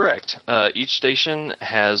 That is correct. Each station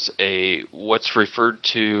has what's referred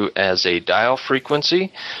to as a dial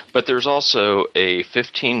frequency, but there's also a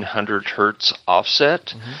 1500 hertz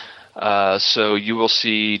offset. Mm-hmm. So you will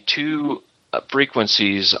see two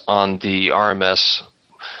frequencies on the RMS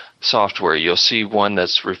software. You'll see one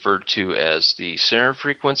that's referred to as the center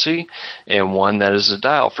frequency and one that is a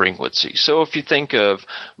dial frequency. So if you think of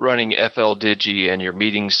running FL Digi and you're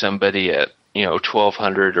meeting somebody at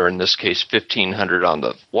 1200, or in this case 1500 on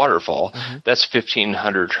the waterfall, mm-hmm. that's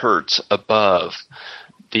 1500 hertz above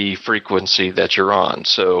the frequency that you're on.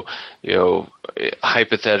 So,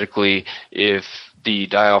 hypothetically, if the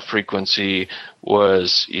dial frequency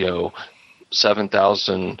was,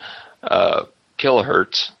 7,000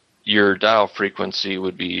 kilohertz, your dial frequency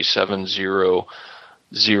would be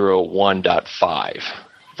 7001.5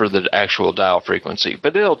 for the actual dial frequency.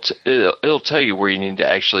 But it'll tell you where you need to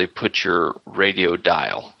actually put your radio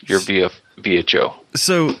dial, your VHO.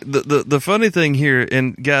 So the funny thing here,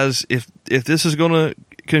 and guys, if this is going to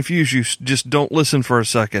confuse you, just don't listen for a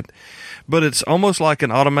second. But it's almost like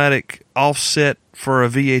an automatic offset for a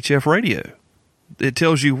VHF radio. It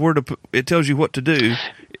tells you it tells you what to do.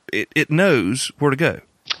 It knows where to go.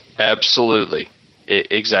 Absolutely.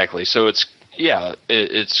 Exactly. So it's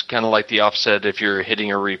kind of like the offset if you're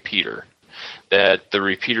hitting a repeater, that the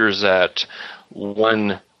repeater is at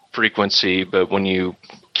one frequency, but when you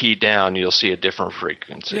key down, you'll see a different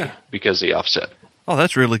frequency because of the offset. Oh,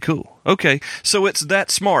 that's really cool. Okay, so it's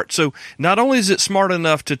that smart. So not only is it smart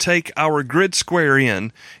enough to take our grid square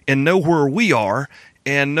in and know where we are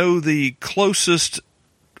and know the closest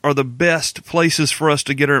are the best places for us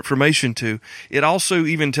to get our information to, it also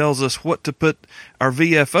even tells us what to put our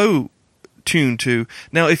VFO tuned to.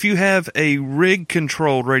 Now, if you have a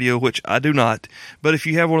rig-controlled radio, which I do not, but if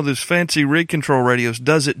you have one of those fancy rig-control radios,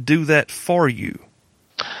 does it do that for you?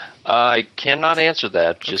 I cannot answer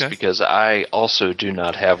that because I also do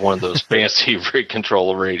not have one of those fancy rig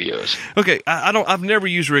control radios. Okay, I've never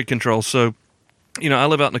used rig control, so I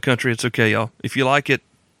live out in the country. It's okay, y'all. If you like it,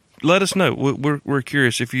 let us know. We're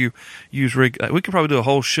curious if you use rig. We could probably do a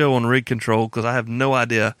whole show on rig control because I have no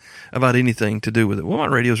idea about anything to do with it. Well, my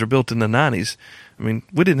radios are built in the 90s. I mean,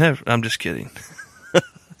 we didn't have. I'm just kidding.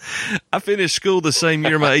 I finished school the same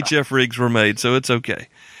year my HF rigs were made, so it's okay.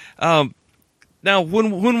 Now,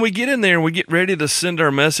 when we get in there and we get ready to send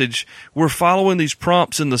our message, we're following these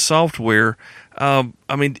prompts in the software.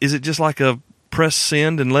 Is it just like a press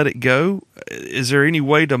send and let it go? Is there any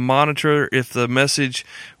way to monitor if the message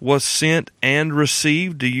was sent and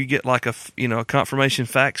received? Do you get like a confirmation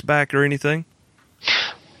fax back or anything?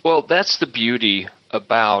 Well, that's the beauty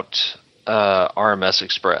about RMS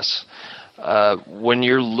Express. When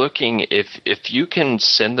you're looking, if you can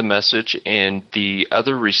send the message and the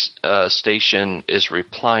other station is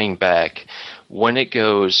replying back, when it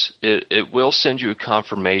goes, it will send you a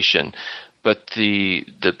confirmation. But the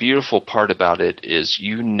beautiful part about it is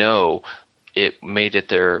it made it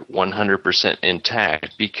there 100%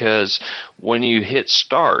 intact, because when you hit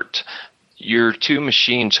start, your two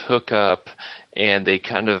machines hook up and they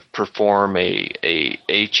kind of perform a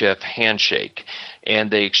HF handshake, and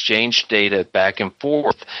they exchange data back and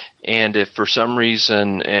forth. And if for some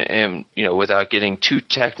reason, and without getting too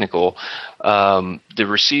technical, the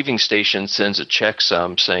receiving station sends a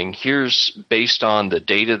checksum saying, here's, based on the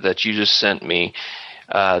data that you just sent me,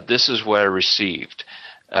 this is what I received.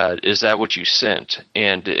 Is that what you sent?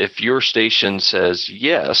 And if your station says,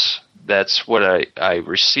 yes, that's what I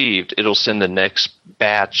received, it'll send the next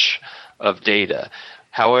batch of data.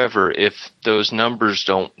 However, if those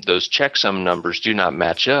checksum numbers do not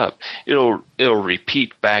match up, it'll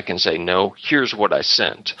repeat back and say, no, here's what I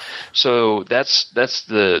sent. So that's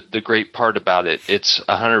the great part about it. It's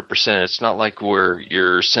 100%. It's not like where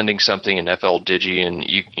you're sending something in FL Digi and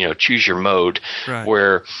you choose your mode, right,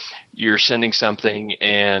 where you're sending something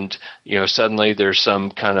and suddenly there's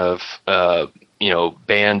some kind of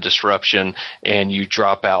band disruption and you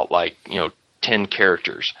drop out 10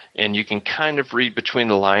 characters, and you can kind of read between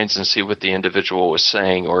the lines and see what the individual was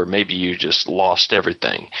saying, or maybe you just lost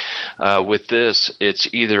everything. With this, it's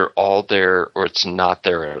either all there or it's not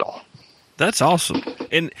there at all. That's awesome.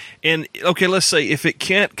 And okay, let's say if it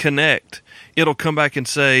can't connect, it'll come back and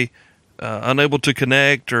say unable to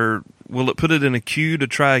connect, or will it put it in a queue to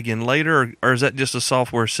try again later, or is that just a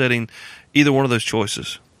software setting, either one of those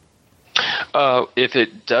choices? If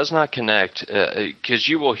it does not connect, because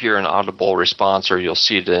you will hear an audible response, or you'll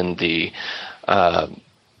see it in the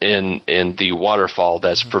in the waterfall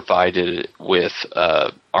that's provided with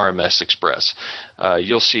RMS Express.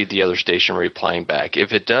 You'll see the other station replying back.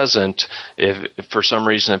 If it doesn't, if for some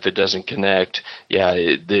reason if it doesn't connect,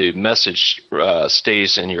 the message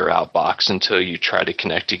stays in your outbox until you try to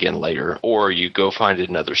connect again later, or you go find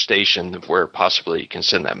another station where possibly you can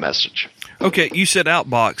send that message. Okay, you said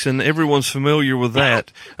outbox, and everyone's familiar with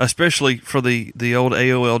that, especially for the old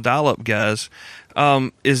AOL dial-up guys.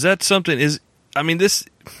 Is that something? This,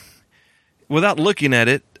 without looking at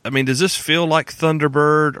it, does this feel like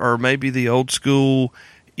Thunderbird or maybe the old school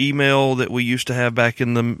email that we used to have back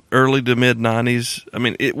in the early to mid 90s?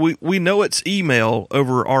 We know it's email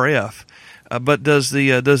over RF, but does the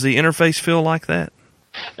interface feel like that?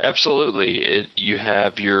 Absolutely. You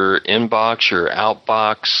have your inbox, your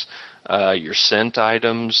outbox, your sent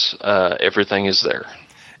items. Everything is there,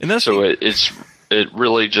 and that's so it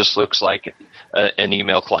really just looks like an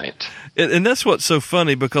email client. And that's what's so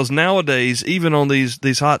funny, because nowadays, even on these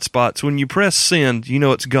hotspots, when you press send, you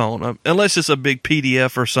know it's gone. Unless it's a big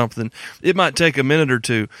PDF or something, it might take a minute or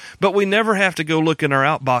two. But we never have to go look in our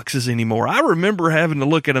outboxes anymore. I remember having to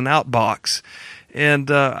look at an outbox. And,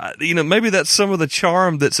 maybe that's some of the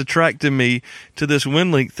charm that's attracting me to this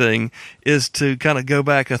Winlink thing, is to kind of go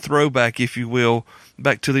back, a throwback, if you will,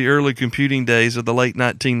 back to the early computing days of the late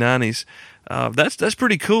 1990s. That's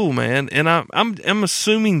pretty cool, man. And I'm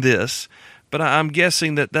assuming this, but I'm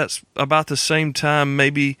guessing that's about the same time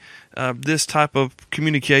maybe this type of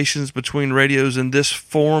communications between radios in this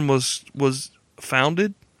form was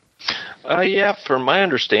founded. From my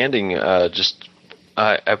understanding,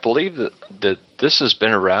 I believe that this has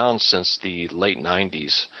been around since the late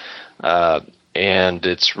 90s, and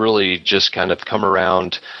it's really just kind of come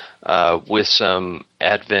around with some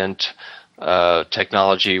advent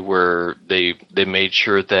technology where they made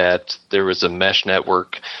sure that there was a mesh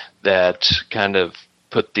network that kind of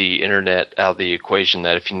put the internet out of the equation,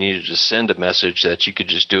 that if you needed to send a message, that you could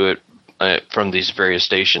just do it from these various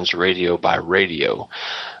stations, radio by radio.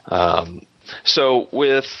 So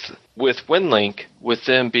with Winlink, with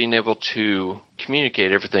them being able to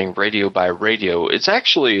communicate everything radio by radio, it's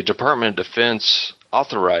actually a Department of Defense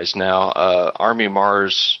authorized now. Army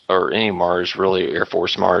Mars, or any Mars, really, Air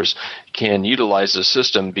Force Mars, can utilize the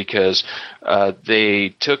system because they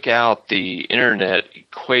took out the internet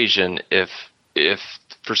equation if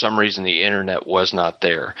for some reason the internet was not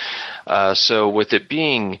there. So with it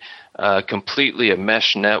being completely a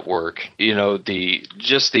mesh network,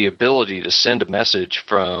 the ability to send a message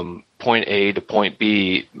from point A to point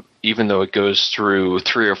B, even though it goes through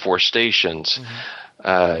 3 or 4 stations,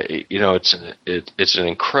 it's an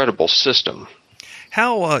incredible system.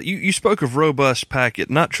 How you spoke of robust packet,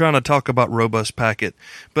 not trying to talk about robust packet,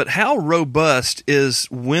 but how robust is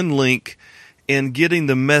Winlink in getting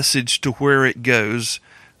the message to where it goes?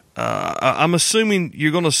 I'm assuming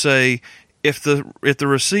you're going to say if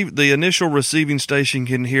the initial receiving station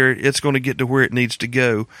can hear it, it's going to get to where it needs to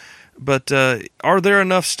go. But are there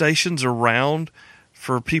enough stations around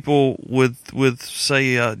for people with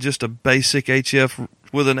say just a basic HF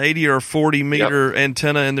with an 80 or 40 meter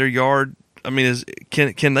antenna in their yard?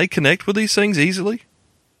 Can they connect with these things easily?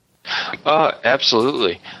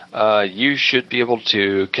 Absolutely. You should be able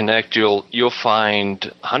to connect. You'll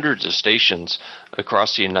find hundreds of stations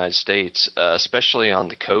across the United States, especially on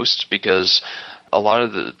the coast, because a lot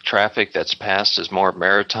of the traffic that's passed is more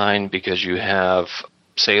maritime, because you have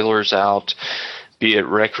sailors out, be it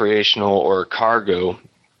recreational or cargo,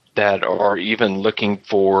 that are even looking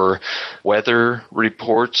for weather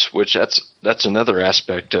reports, which that's another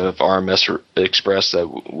aspect of RMS Express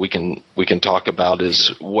that we can talk about, is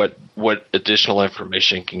what additional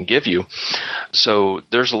information it can give you. So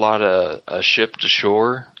there's a lot of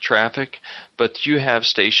ship-to-shore traffic, but you have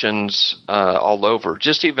stations all over,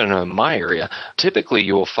 just even in my area. Typically,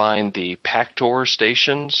 you will find the Pactor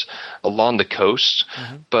stations along the coast,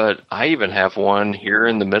 but I even have one here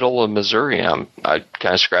in the middle of Missouri. I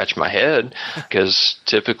kind of scratch my head, because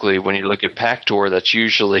typically when you look at Pactor, that's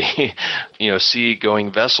usually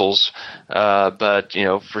sea-going vessels, but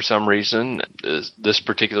for some reason this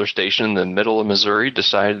particular station in the middle of Missouri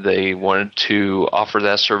decided they wanted to offer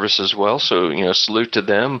that service as well. So salute to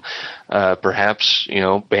them. Perhaps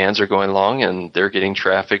bands are going along and they're getting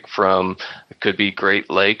traffic from, it could be Great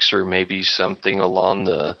Lakes or maybe something along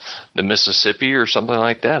the Mississippi or something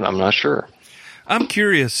like that. I'm not sure. I'm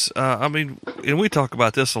curious, and we talk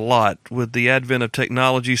about this a lot with the advent of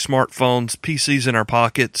technology, smartphones, PCs in our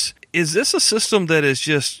pockets. Is this a system that is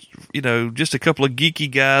just a couple of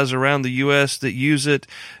geeky guys around the U.S. that use it,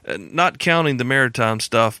 not counting the maritime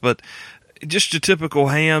stuff, but just your typical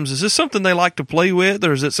hams, is this something they like to play with,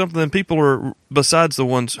 or is it something that people are, besides the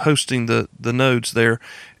ones hosting the nodes there,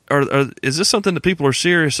 or is this something that people are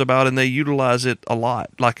serious about and they utilize it a lot,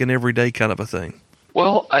 like an everyday kind of a thing?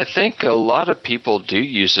 Well, I think a lot of people do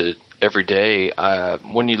use it every day.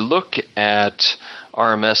 When you look at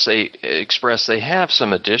RMS Express, they have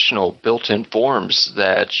some additional built-in forms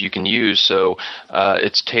that you can use. So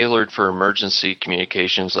it's tailored for emergency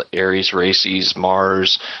communications like ARES, RACES,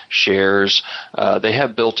 MARS, shares. They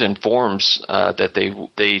have built-in forms that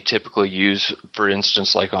they typically use, for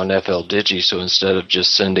instance, like on FL Digi. So instead of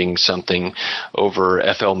just sending something over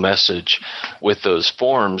FL message with those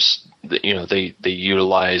forms, they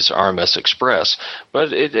utilize RMS Express,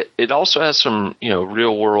 but it also has some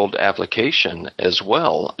real world application as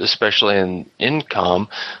well, especially in Incom.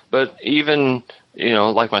 But even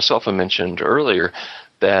like myself, I mentioned earlier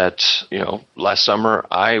that last summer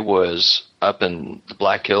I was up in the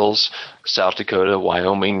Black Hills, South Dakota,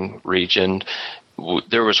 Wyoming region.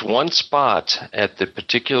 There was one spot at the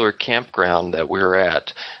particular campground that we were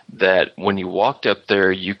at that when you walked up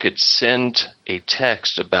there, you could send a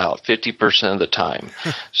text about 50% of the time.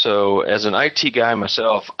 So as an IT guy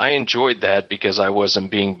myself, I enjoyed that because I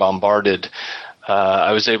wasn't being bombarded.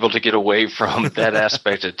 I was able to get away from that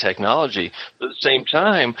aspect of technology. But at the same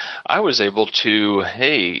time, I was able to,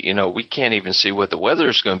 we can't even see what the weather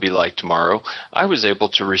is going to be like tomorrow. I was able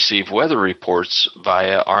to receive weather reports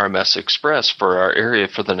via RMS Express for our area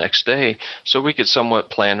for the next day so we could somewhat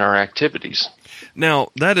plan our activities. Now,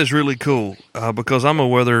 that is really cool because I'm a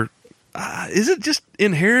weather. Is it just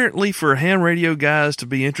inherently for ham radio guys to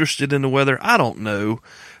be interested in the weather? I don't know.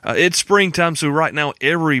 It's springtime, so right now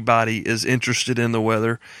everybody is interested in the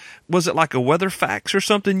weather. Was it like a weather fax or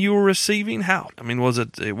something you were receiving? How? I mean, it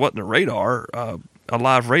wasn't a radar, a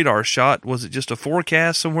live radar shot? Was it just a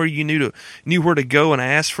forecast somewhere you knew where to go and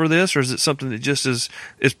ask for this, or is it something that just is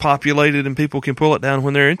populated and people can pull it down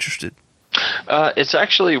when they're interested? It's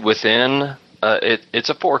actually within. It's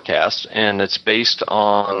a forecast, and it's based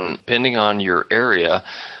on, depending on your area,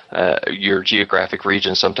 your geographic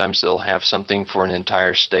region. Sometimes they'll have something for an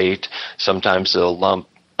entire state. Sometimes they'll lump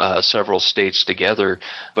several states together.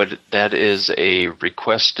 But that is a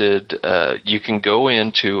requested. You can go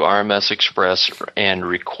into RMS Express and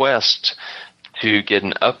request to get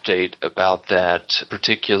an update about that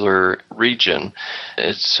particular region.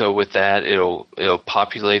 And so with that, it'll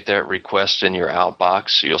populate that request in your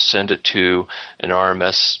outbox. You'll send it to an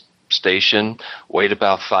RMS station, wait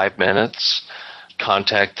about 5 minutes,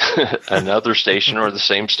 contact another station or the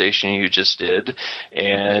same station you just did,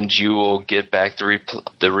 and you will get back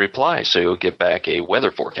the reply. So you'll get back a weather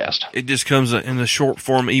forecast. It just comes in a short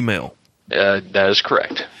form email. That is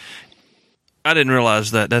correct. I didn't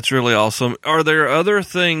realize that. That's really awesome. Are there other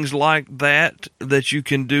things like that you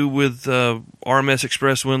can do with RMS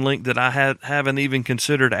Express Winlink that I haven't even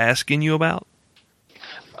considered asking you about?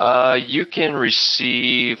 You can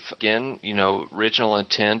receive, again, original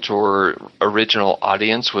intent or original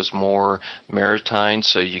audience was more maritime,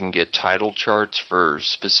 so you can get tidal charts for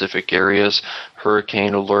specific areas,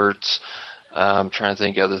 hurricane alerts. I'm trying to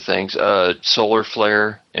think of other things. Solar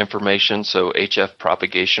flare information, so HF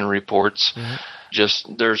propagation reports. Mm-hmm.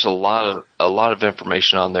 Just there's a lot of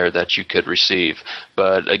information on there that you could receive.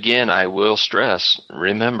 But again, I will stress,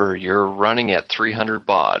 remember, you're running at 300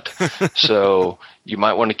 baud, so you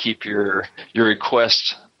might want to keep your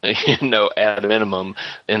request at a minimum,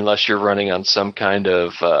 unless you're running on some kind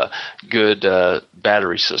of good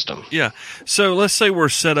battery system. Yeah. So let's say we're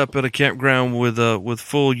set up at a campground with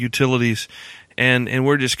full utilities, and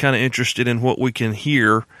we're just kind of interested in what we can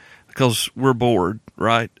hear because we're bored,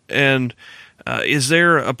 right? And is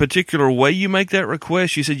there a particular way you make that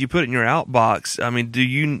request? You said you put it in your outbox. I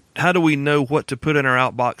mean, how do we know what to put in our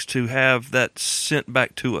outbox to have that sent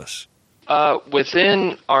back to us?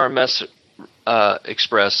 Within RMS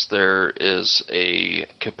Express, there is a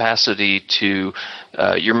capacity to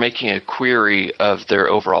you're making a query of their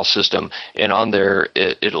overall system, and on there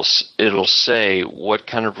it'll say what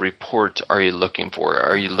kind of report are you looking for.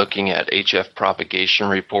 Are you looking at HF propagation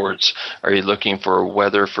reports? Are you looking for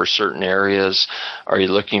weather for certain areas? Are you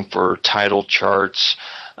looking for tidal charts?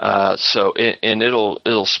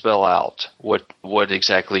 It'll spell out what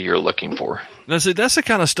exactly you're looking for. Now, see, that's the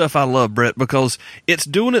kind of stuff I love, Brett, because it's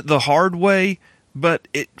doing it the hard way, but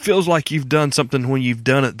it feels like you've done something when you've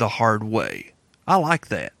done it the hard way. I like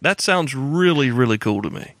that. That sounds really, really cool to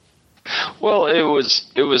me. Well, it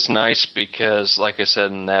was nice because, like I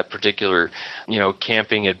said, in that particular,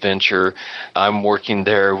 camping adventure, I'm working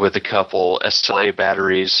there with a couple SLA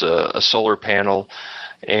batteries, a solar panel,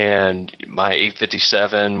 and my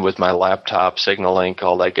 857 with my laptop, signal link,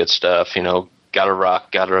 all that good stuff, got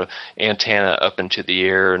a antenna up into the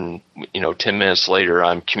air, and 10 minutes later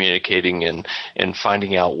I'm communicating and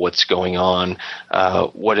finding out what's going on,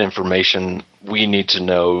 what information we need to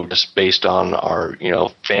know just based on our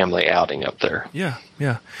family outing up there. Yeah.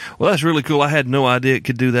 Well, that's really cool. I had no idea it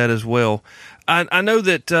could do that as well. I know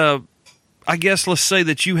that I guess let's say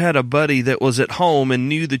that you had a buddy that was at home and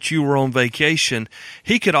knew that you were on vacation.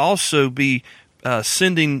 He could also be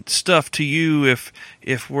sending stuff to you if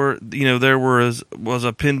there was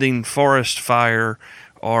a pending forest fire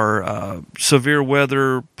or severe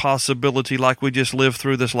weather possibility like we just lived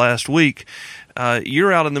through this last week.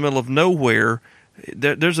 You're out in the middle of nowhere.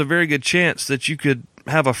 There's a very good chance that you could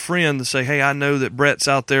have a friend that say, hey, I know that Brett's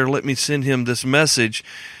out there. Let me send him this message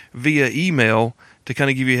via email to kind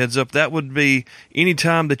of give you a heads up. That would be any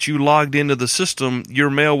time that you logged into the system, your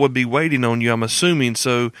mail would be waiting on you, I'm assuming.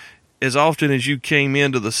 So as often as you came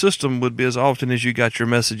into the system would be as often as you got your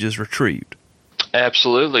messages retrieved.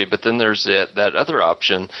 Absolutely, but then there's that other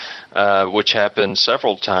option, which happened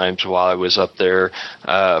several times while I was up there.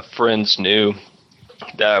 Friends knew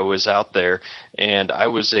that I was out there, and I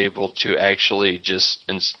was able to actually just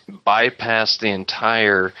bypass the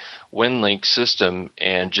entire Winlink system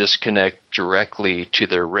and just connect directly to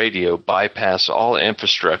their radio, bypass all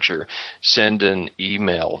infrastructure, send an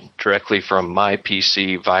email directly from my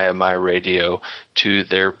PC via my radio to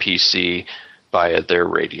their PC via their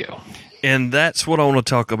radio. And that's what I want to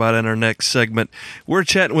talk about in our next segment. We're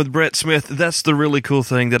chatting with Brett Smith. That's the really cool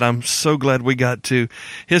thing that I'm so glad we got to.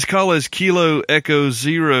 His call is Kilo Echo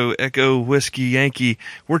Zero Echo Whiskey Yankee.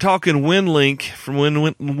 We're talking Winlink from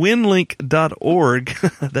winlink.org.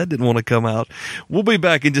 That didn't want to come out. We'll be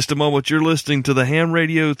back in just a moment. You're listening to the Ham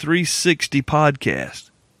Radio 360 podcast.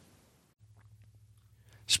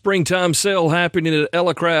 Springtime sale happening at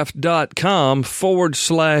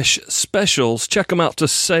elecraft.com/specials. Check them out to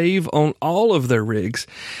save on all of their rigs.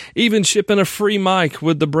 Even shipping a free mic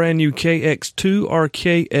with the brand new KX2 or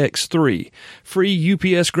KX3. Free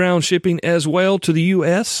UPS ground shipping as well to the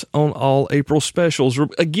U.S. on all April specials.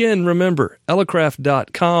 Again, remember,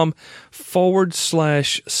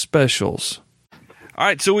 elecraft.com/specials. All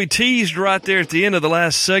right, so we teased right there at the end of the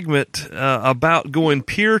last segment about going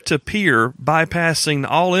peer-to-peer, bypassing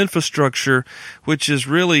all infrastructure, which is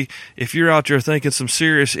really, if you're out there thinking some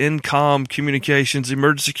serious in-comm communications,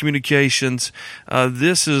 emergency communications,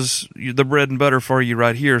 this is the bread and butter for you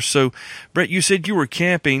right here. So, Brett, you said you were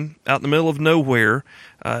camping out in the middle of nowhere,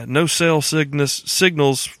 no cell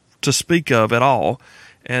signals to speak of at all.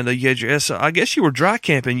 And you had your I guess you were dry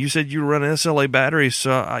camping. You said you were running SLA batteries,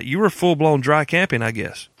 so you were full-blown dry camping, I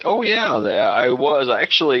guess. Oh, yeah, I was.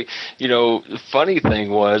 Actually, the funny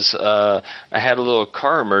thing was I had a little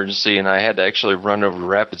car emergency, and I had to actually run over to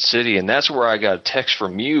Rapid City, and that's where I got a text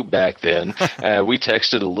from you back then. We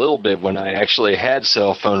texted a little bit when I actually had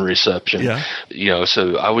cell phone reception. Yeah.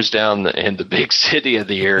 So I was down in the big city of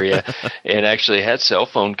the area and actually had cell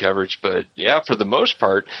phone coverage. But, yeah, for the most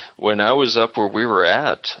part, when I was up where we were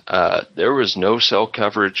at, there was no cell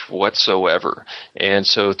coverage whatsoever. And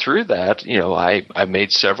so through that, I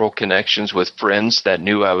made several connections with friends that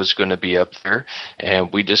knew I was going to be up there,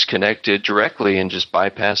 and we just connected directly and just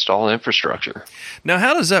bypassed all infrastructure. Now,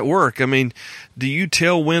 how does that work? I mean, do you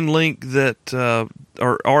tell Winlink that,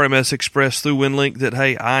 or RMS Express through Winlink that,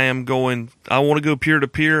 hey, I want to go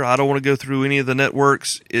peer-to-peer, I don't want to go through any of the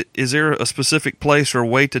networks? Is there a specific place or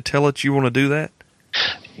way to tell it you want to do that?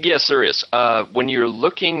 Yes, there is. When you're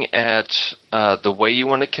looking at the way you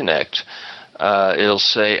want to connect, it'll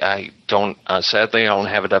say, sadly, I don't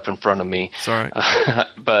have it up in front of me. Sorry.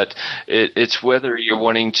 But it's whether you're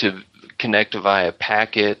wanting to connect via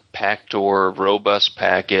packet, Pactor, robust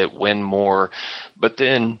packet, Winmor. But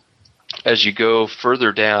then as you go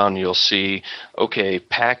further down, you'll see, okay,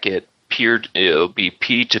 packet, it'll be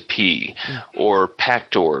P2P, or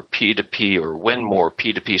Pactor, P2P, or Winmor,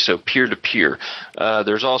 P2P, so peer-to-peer.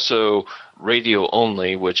 There's also radio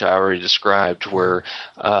only, which I already described, where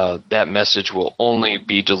that message will only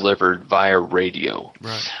be delivered via radio.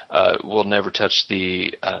 Right. We'll never touch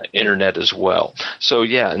the internet as well. So,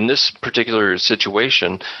 yeah, in this particular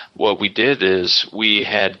situation, what we did is we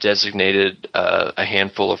had designated a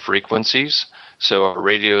handful of frequencies. So our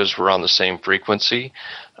radios were on the same frequency.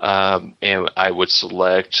 And I would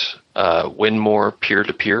select Winmor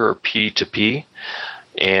peer-to-peer or P2P.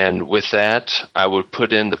 And with that, I would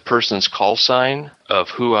put in the person's call sign of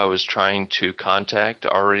who I was trying to contact,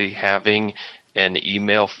 already having an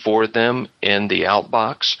email for them in the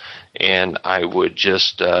outbox. And I would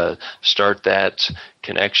just start that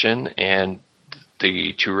connection, and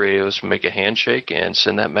the two radios make a handshake and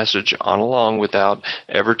send that message on along without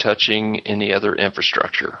ever touching any other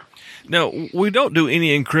infrastructure. Now, we don't do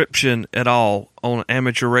any encryption at all on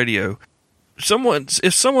amateur radio.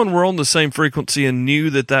 If someone were on the same frequency and knew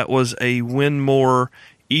that was a Winmor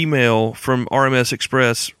email from RMS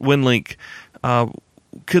Express, Winlink,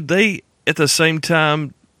 could they at the same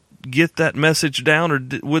time get that message down, or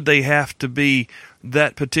would they have to be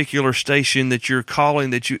that particular station that you're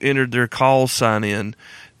calling, that you entered their call sign in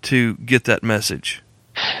to get that message?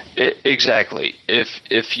 Exactly.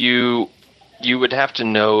 If you would have to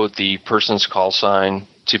know the person's call sign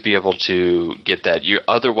to be able to get that.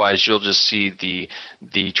 Otherwise, you'll just see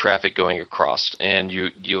the traffic going across, and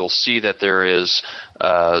you'll see that there is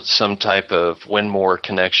some type of Winmor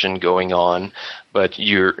connection going on. But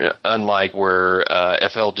you're unlike where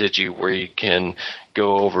FL Digi, where you can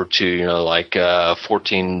go over to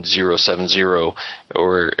 14070,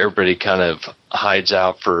 or everybody kind of hides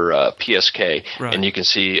out for PSK, right, and you can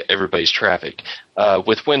see everybody's traffic.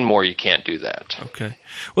 With Winmor, you can't do that. Okay.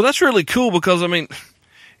 Well, that's really cool because, I mean,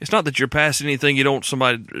 it's not that you're passing anything you don't want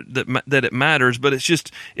somebody that it matters, but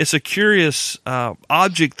it's a curious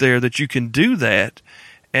object there that you can do that.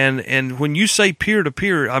 And when you say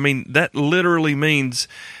peer-to-peer, I mean, that literally means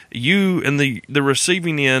you and the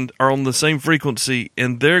receiving end are on the same frequency,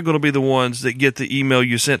 and they're going to be the ones that get the email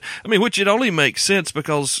you sent. I mean, which it only makes sense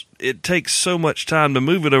because it takes so much time to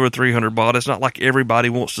move it over 300 baud. It's not like everybody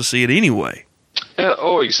wants to see it anyway.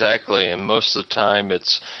 Exactly. And most of the time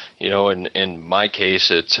it's, in my case,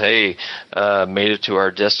 it's, hey, made it to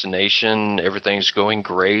our destination. Everything's going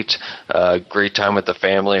great. Great time with the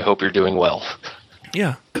family. Hope you're doing well.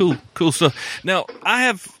 Yeah, cool stuff. Now,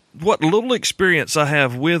 what little experience I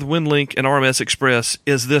have with Winlink and RMS Express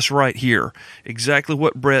is this right here. Exactly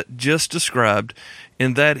what Brett just described,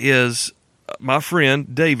 and that is my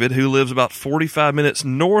friend David, who lives about 45 minutes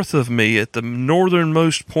north of me at the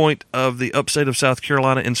northernmost point of the upstate of South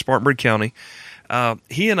Carolina in Spartanburg County.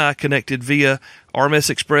 He and I connected via RMS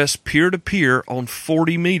Express peer-to-peer on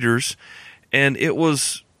 40 meters, and it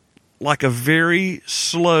was like a very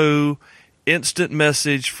slow instant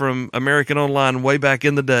message from American Online way back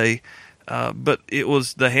in the day, but it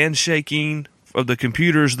was the handshaking of the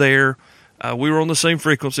computers there. We were on the same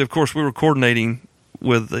frequency. Of course, we were coordinating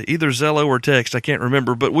with either Zello or text, I can't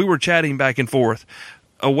remember, but we were chatting back and forth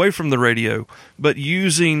away from the radio, but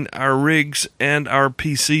using our rigs and our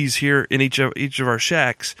PCs here in each of our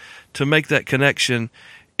shacks to make that connection,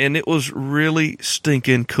 and it was really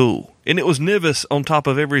stinking cool. And it was NIVIS on top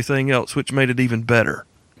of everything else, which made it even better.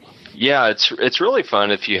 Yeah, it's really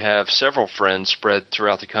fun if you have several friends spread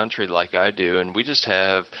throughout the country like I do, and we just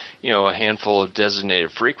have, a handful of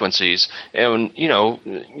designated frequencies, and,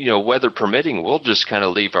 weather permitting, we'll just kind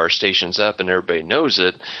of leave our stations up and everybody knows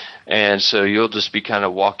it, and so you'll just be kind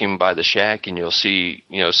of walking by the shack and you'll see,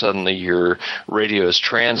 suddenly your radio is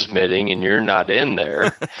transmitting and you're not in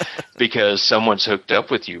there because someone's hooked up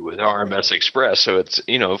with you with RMS Express. So it's,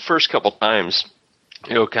 first couple times,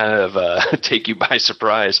 it'll kind of take you by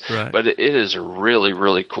surprise, right, but it is really,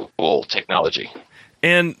 really cool technology.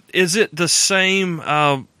 And is it the same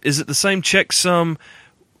checksum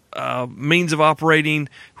means of operating,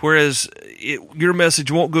 whereas your message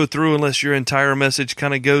won't go through unless your entire message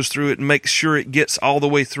kind of goes through it and makes sure it gets all the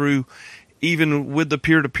way through, even with the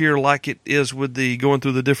peer-to-peer, like it is with the going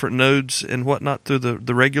through the different nodes and whatnot through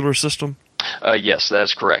the regular system? Yes,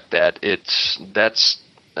 that's correct. That's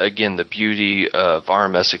again the beauty of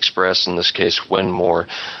RMS Express, in this case Winmor.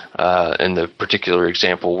 In the particular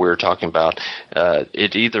example we're talking about,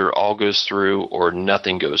 it either all goes through or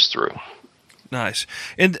nothing goes through. Nice.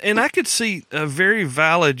 And I could see a very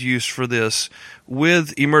valid use for this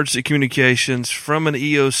with emergency communications from an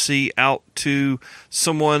EOC out to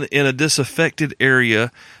someone in a disaffected area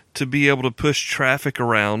to be able to push traffic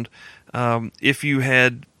around. If you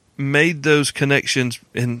had made those connections,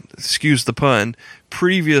 and excuse the pun,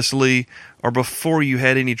 previously or before you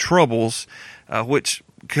had any troubles, which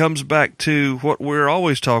comes back to what we're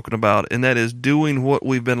always talking about, and that is doing what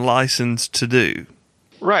we've been licensed to do.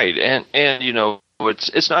 Right, and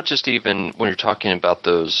it's not just even when you're talking about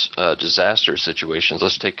those disaster situations.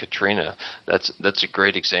 Let's take Katrina. That's a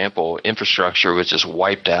great example. Infrastructure was just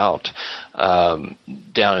wiped out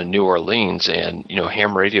down in New Orleans, and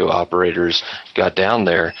ham radio operators got down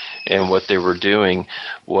there, and what they were doing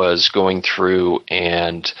was going through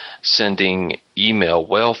and sending email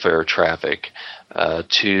welfare traffic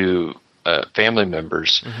to family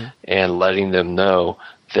members, mm-hmm, and letting them know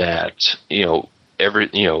that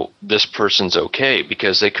this person's okay,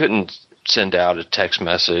 because they couldn't send out a text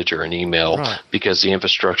message or an email because the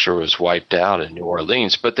infrastructure was wiped out in New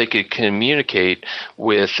Orleans, but they could communicate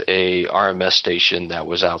with a RMS station that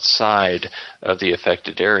was outside of the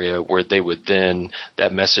affected area, where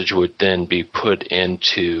that message would then be put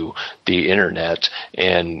into the internet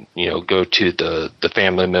and go to the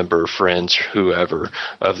family member, friends, whoever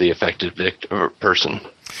of the affected person.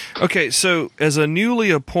 Okay, so as a newly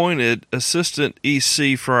appointed assistant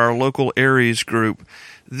EC for our local Aries group,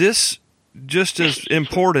 this, just as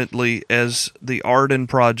importantly as the Arden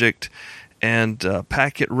project and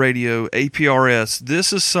packet radio, APRS,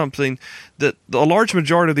 this is something that a large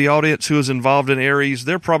majority of the audience who is involved in Aries,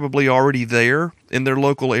 they're probably already there in their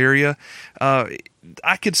local area.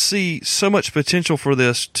 I could see so much potential for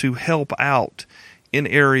this to help out in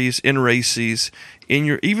Aries, in races,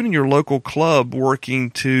 even in your local club, working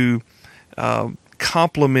to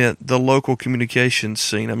complement the local communications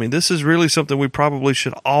scene. I mean, this is really something we probably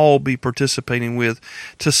should all be participating with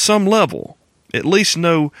to some level. At least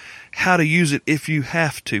know how to use it if you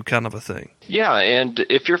have to, kind of a thing. Yeah, and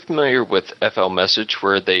if you're familiar with FL Message,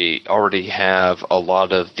 where they already have a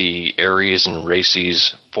lot of the Aries and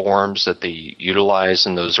Races forums that they utilize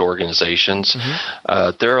in those organizations,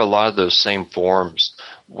 there are a lot of those same forms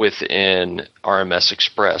within RMS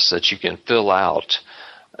Express that you can fill out.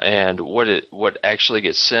 And what actually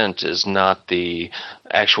gets sent is not the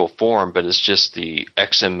actual form, but it's just the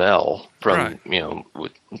XML from,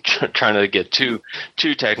 trying to get too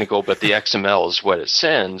technical, but the XML is what it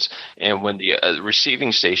sends. And when the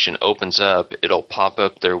receiving station opens up, it'll pop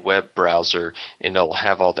up their web browser and it'll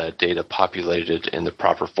have all that data populated in the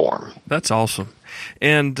proper form. That's awesome.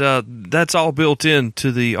 And that's all built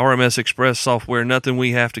into the RMS Express software. Nothing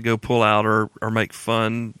we have to go pull out or make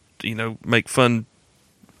fun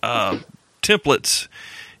templates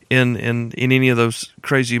in any of those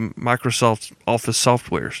crazy Microsoft Office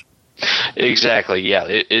softwares. Exactly. Yeah,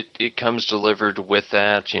 it comes delivered with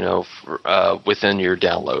that, within your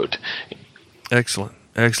download. Excellent.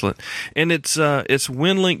 And it's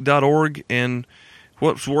winlink.org, and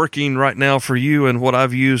what's working right now for you and what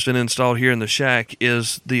I've used and installed here in the shack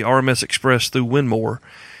is the RMS Express through Winmor.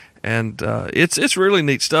 And it's really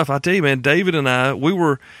neat stuff. I tell you, man, David and I,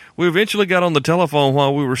 we eventually got on the telephone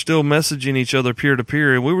while we were still messaging each other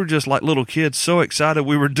peer-to-peer, and we were just like little kids, so excited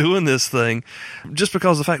we were doing this thing just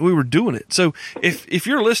because of the fact we were doing it. So if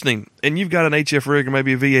you're listening and you've got an HF rig or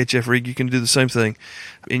maybe a VHF rig, you can do the same thing.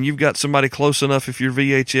 And you've got somebody close enough if you're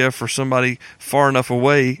VHF or somebody far enough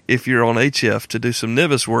away if you're on HF to do some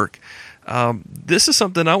NIVIS work. This is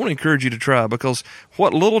something I want to encourage you to try, because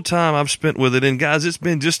what little time I've spent with it, and guys, it's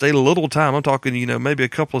been just a little time. I'm talking, maybe a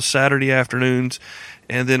couple of Saturday afternoons,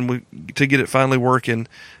 and then to get it finally working,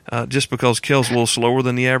 just because Kel's a little slower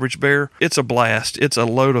than the average bear. It's a blast. It's a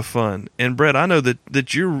load of fun. And Brett, I know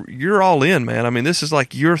that you're all in, man. I mean, this is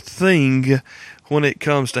like your thing when it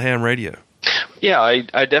comes to ham radio. Yeah,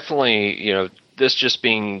 I definitely, this just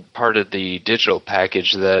being part of the digital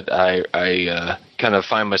package that I kind of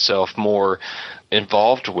find myself more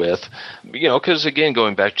involved with, because again,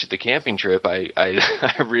 going back to the camping trip,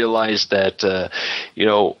 I realized that,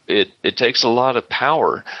 it takes a lot of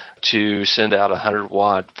power to send out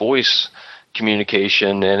 100-watt voice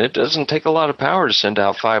communication, and it doesn't take a lot of power to send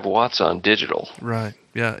out 5 watts on digital. Right.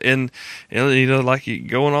 Yeah, and like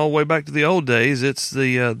going all the way back to the old days, it's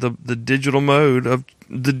the digital mode of.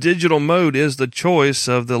 The digital mode is the choice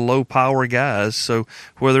of the low power guys. So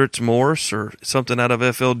whether it's Morse or something out of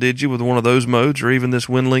FL Digi with one of those modes, or even this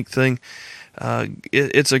Winlink thing,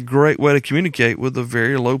 it's a great way to communicate with a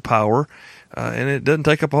very low power, and it doesn't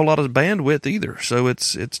take up a whole lot of bandwidth either. So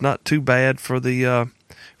it's not too bad for the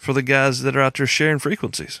guys that are out there sharing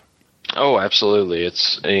frequencies. Oh, absolutely.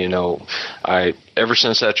 It's, ever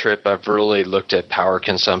since that trip, I've really looked at power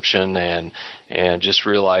consumption and just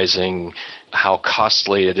realizing how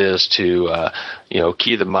costly it is to,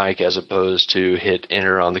 key the mic as opposed to hit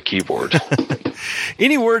enter on the keyboard.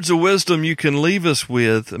 Any words of wisdom you can leave us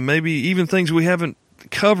with, maybe even things we haven't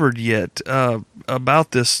covered yet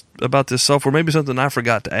about this software, maybe something I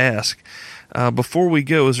forgot to ask. Before we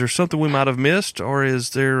go, is there something we might have missed, or is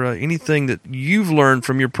there anything that you've learned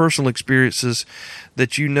from your personal experiences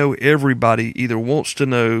that everybody either wants to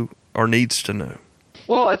know or needs to know?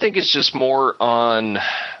 Well, I think it's just more on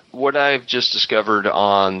what I've just discovered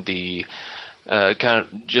on the kind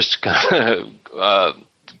of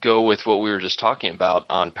go with what we were just talking about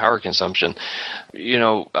on power consumption.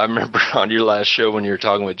 I remember on your last show when you were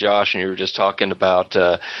talking with Josh and you were just talking about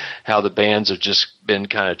how the bands have just been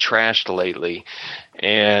kind of trashed lately.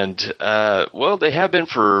 And, they have been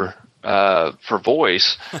for for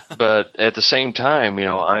voice, but at the same time,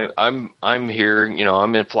 I'm here,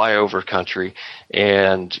 I'm in flyover country,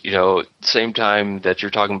 and same time that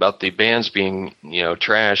you're talking about the bands being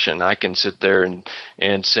trash, and I can sit there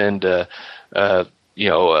and send a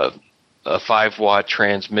 5-watt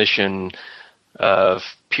transmission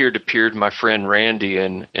peer-to-peer to my friend Randy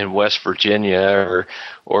in West Virginia,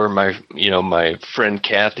 or my friend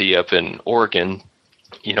Kathy up in Oregon,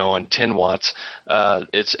 on 10 watts.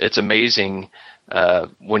 It's amazing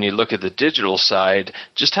when you look at the digital side,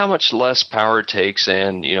 just how much less power it takes,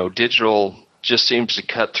 and digital just seems to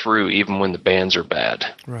cut through even when the bands are bad.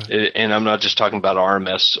 Right. And I'm not just talking about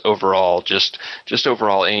RMS overall, just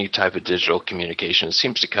overall any type of digital communication. It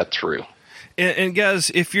seems to cut through. And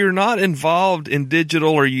guys, if you're not involved in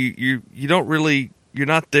digital, or you don't really, you're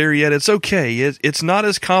not there yet, it's okay. It's not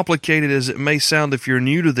as complicated as it may sound if you're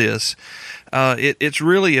new to this. It's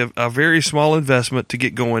really a very small investment to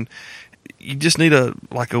get going. You just need a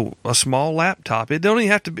small laptop. It don't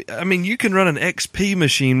even have to be. I mean, you can run an XP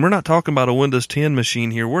machine. We're not talking about a Windows 10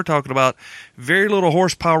 machine here. We're talking about very little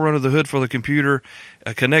horsepower under the hood for the computer,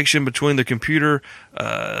 a connection between the computer,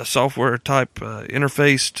 software type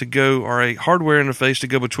interface to go, or a hardware interface to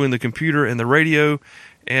go between the computer and the radio,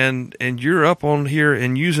 and you're up on here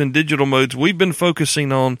and using digital modes. We've been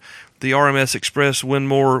focusing on the RMS Express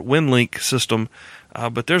Winmor Winlink system,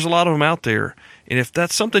 but there's a lot of them out there. And if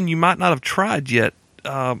that's something you might not have tried yet,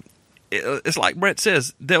 it's like Brett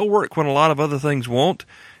says, they'll work when a lot of other things won't,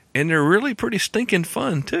 and they're really pretty stinking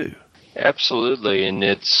fun too. Absolutely, and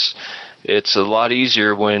it's a lot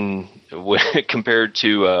easier when compared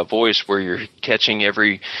to voice, where you're catching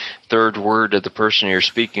every third word of the person you're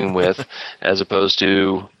speaking with, as opposed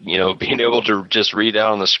to being able to just read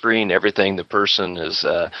out on the screen everything the person is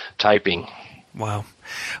typing. Wow.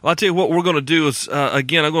 Well, I'll tell you what we're going to do is,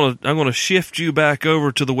 again, I'm going to shift you back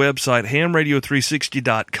over to the website,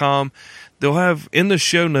 hamradio360.com. They'll have in the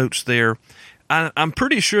show notes there, I'm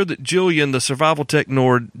pretty sure that Julian, the Survival Tech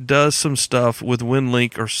Nord, does some stuff with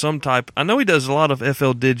Winlink or some type. I know he does a lot of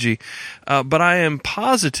FL Digi, but I am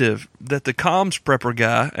positive that the comms prepper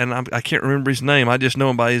guy, and I can't remember his name, I just know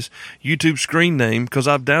him by his YouTube screen name because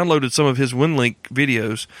I've downloaded some of his Winlink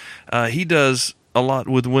videos. He does a lot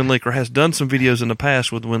with Winlink, or has done some videos in the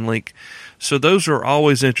past with Winlink. So those are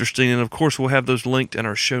always interesting, and of course we'll have those linked in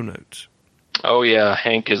our show notes. Oh yeah,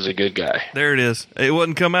 Hank is a good guy. There it is. It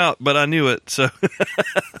wouldn't come out, but I knew it. So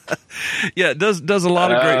yeah, it does a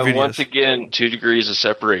lot of great videos. Once again, 2 degrees of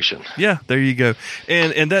separation. Yeah, there you go.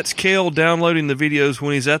 And that's Cale downloading the videos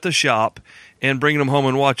when he's at the shop and bringing them home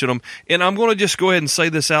and watching them. And I'm going to just go ahead and say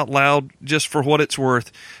this out loud just for what it's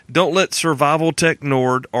worth. Don't let Survival Tech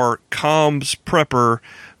Nord or Comms Prepper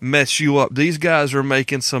mess you up. These guys are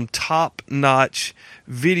making some top-notch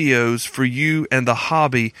videos for you and the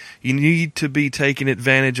hobby. You need to be taking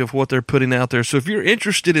advantage of what they're putting out there. So if you're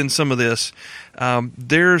interested in some of this,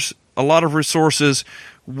 there's a lot of resources.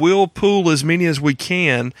 We'll pool as many as we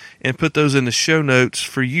can and put those in the show notes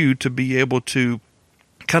for you to be able to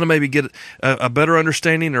kind of maybe get a better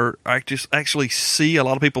understanding, or actually see. A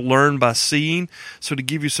lot of people learn by seeing, so to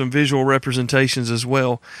give you some visual representations as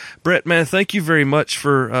well. Brett, man, thank you very much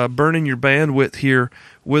for burning your bandwidth here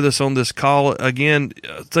with us on this call. Again,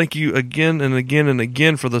 thank you again and again and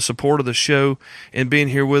again for the support of the show and being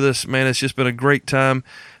here with us. Man, it's just been a great time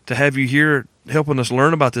to have you here helping us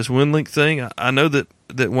learn about this Winlink thing. I know that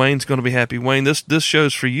Wayne's going to be happy. Wayne, this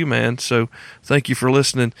show's for you, man, so thank you for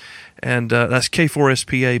listening. And that's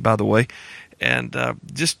K4SPA, by the way. And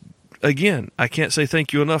just, again, I can't say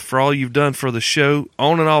thank you enough for all you've done for the show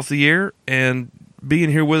on and off the air, and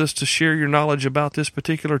being here with us to share your knowledge about this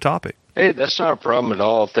particular topic. Hey, that's not a problem at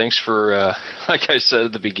all. Thanks for, like I said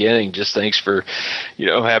at the beginning, just thanks for,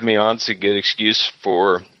 having me on. It's a good excuse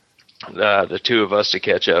for the two of us to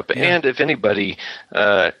catch up. Yeah. And if anybody,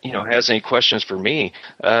 has any questions for me,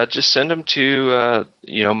 just send them to,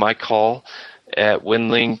 my call at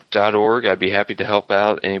winlink.org. I'd be happy to help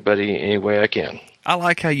out anybody any way I can. I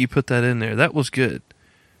like how you put that in there. That was good.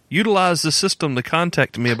 Utilize the system to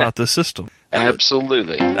contact me about the system.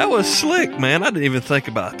 Absolutely. That was slick, man. I didn't even think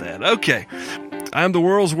about that. Okay. I'm the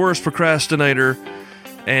world's worst procrastinator,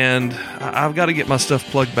 and I've got to get my stuff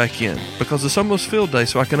plugged back in because it's almost field day,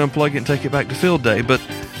 so I can unplug it and take it back to field day. But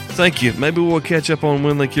thank you. Maybe we'll catch up on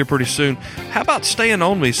Winlink here pretty soon. How about staying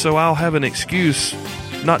on me so I'll have an excuse,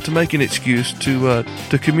 not to make an excuse, to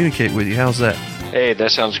communicate with you? How's that? Hey,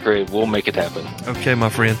 that sounds great. We'll make it happen. Okay, my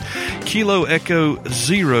friend. Kilo Echo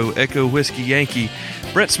Zero Echo Whiskey Yankee.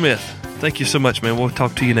 Brett Smith, thank you so much, man. We'll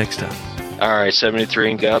talk to you next time. All right,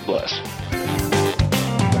 73, and God bless.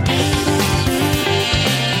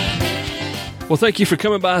 Well, thank you for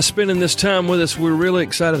coming by, spending this time with us. We're really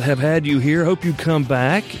excited to have had you here. Hope you come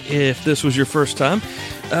back if this was your first time.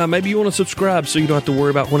 Maybe you want to subscribe so you don't have to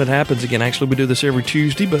worry about when it happens again. Actually, we do this every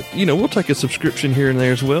Tuesday, but, we'll take a subscription here and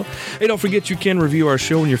there as well. Hey, don't forget you can review our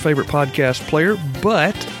show on your favorite podcast player,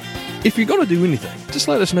 but if you're going to do anything, just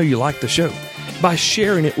let us know you like the show by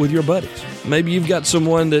sharing it with your buddies. Maybe you've got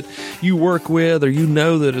someone that you work with or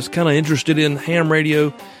that is kind of interested in ham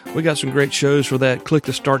radio. We got some great shows for that. Click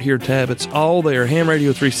the Start Here tab. It's all there,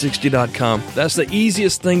 hamradio360.com. That's the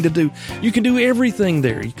easiest thing to do. You can do everything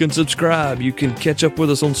there. You can subscribe. You can catch up with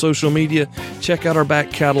us on social media. Check out our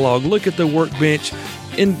back catalog. Look at the workbench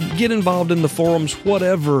and get involved in the forums,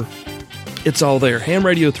 whatever. It's all there,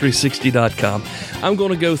 hamradio360.com. I'm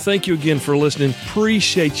going to go. Thank you again for listening.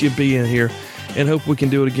 Appreciate you being here. And hope we can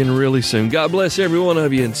do it again really soon. God bless every one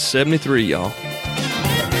of you in 73, y'all.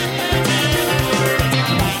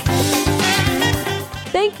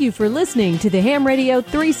 Thank you for listening to the Ham Radio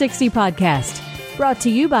 360 podcast. Brought to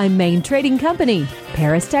you by Main Trading Company,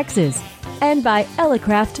 Paris, Texas. And by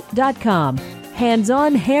Elecraft.com.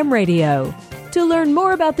 Hands-on ham radio. To learn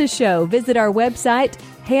more about the show, visit our website,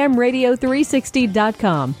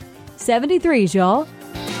 hamradio360.com. 73s, y'all.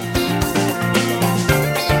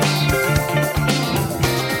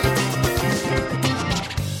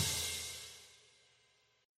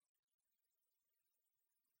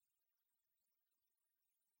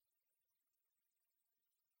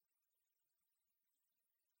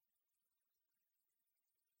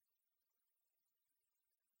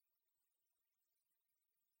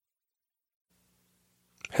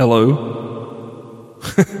 Hello?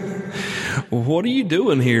 What are you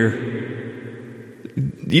doing here?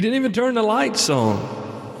 You didn't even turn the lights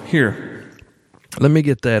on. Here, let me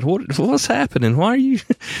get that. What's happening? Why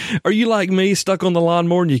are you like me, stuck on the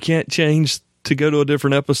lawnmower and you can't change to go to a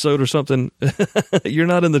different episode or something? You're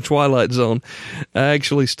not in the Twilight Zone. I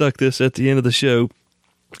actually stuck this at the end of the show.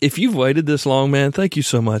 If you've waited this long, man, thank you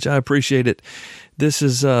so much. I appreciate it. This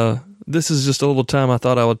is just a little time I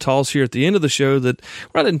thought I would toss here at the end of the show that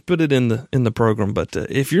I didn't put it in the program. But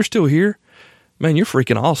if you're still here, man, you're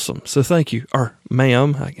freaking awesome. So thank you. Or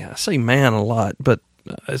ma'am. I say man a lot, but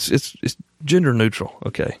it's gender neutral.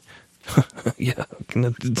 Okay. Yeah.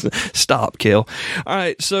 Stop, Kel. All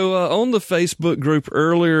right. So on the Facebook group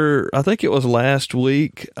earlier, I think it was last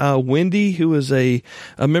week, Wendy, who is a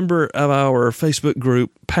member of our Facebook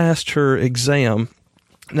group, passed her exam.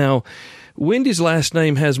 Now, Wendy's last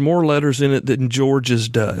name has more letters in it than George's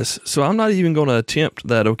does, so I'm not even going to attempt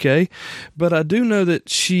that, okay? But I do know that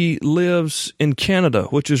she lives in Canada,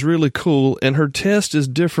 which is really cool, and her test is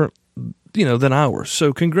different, than ours.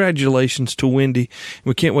 So congratulations to Wendy.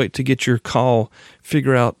 We can't wait to get your call,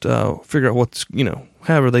 figure out what's,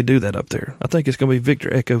 however they do that up there. I think it's going to be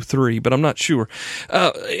Victor Echo 3, but I'm not sure.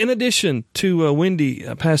 In addition to Wendy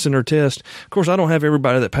passing her test, of course, I don't have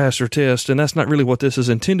everybody that passed her test, and that's not really what this is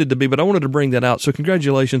intended to be, but I wanted to bring that out. So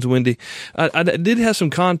congratulations, Wendy. I did have some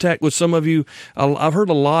contact with some of you. I've heard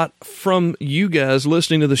a lot from you guys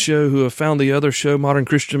listening to the show who have found the other show, Modern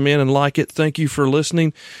Christian Men, and like it. Thank you for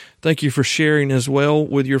listening. Thank you for sharing as well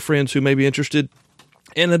with your friends who may be interested.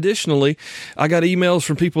 And additionally, I got emails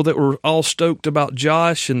from people that were all stoked about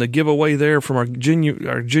Josh and the giveaway there from our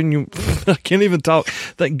genuine, I can't even talk.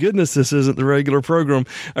 Thank goodness this isn't the regular program.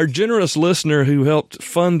 Our generous listener who helped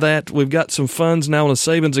fund that. We've got some funds now in a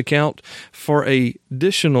savings account for a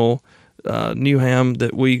additional new ham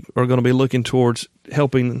that we are going to be looking towards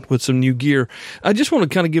helping with some new gear. I just want to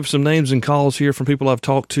kind of give some names and calls here from people I've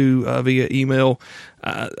talked to via email.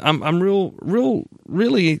 I'm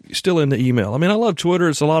really still into email. I mean, I love Twitter.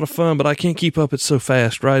 It's a lot of fun, but I can't keep up. It's so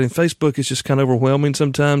fast, right? And Facebook is just kind of overwhelming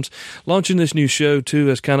sometimes. Launching this new show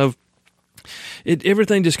too is kind of,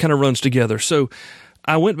 everything just kind of runs together. So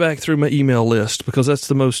I went back through my email list because that's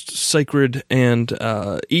the most sacred and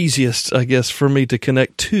easiest, I guess, for me to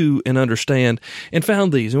connect to and understand, and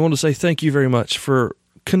found these. I want to say thank you very much for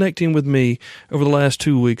connecting with me over the last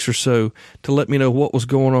 2 weeks or so to let me know what was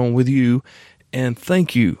going on with you. And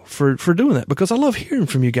thank you for doing that, because I love hearing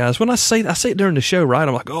from you guys. When I say it during the show, right?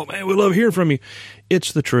 I'm like, oh man, we love hearing from you.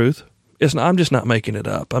 It's the truth. I'm just not making it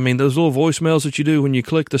up. I mean, those little voicemails that you do when you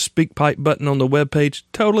click the SpeakPipe button on the webpage,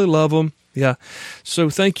 totally love them. Yeah. So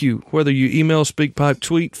thank you. Whether you email, SpeakPipe,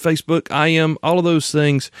 tweet, Facebook, IM, all of those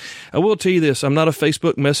things. I will tell you this. I'm not a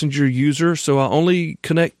Facebook Messenger user, so I only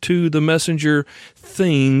connect to the Messenger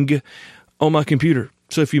thing on my computer.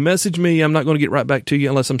 So if you message me, I'm not going to get right back to you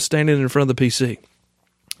unless I'm standing in front of the PC.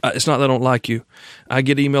 It's not that I don't like you. I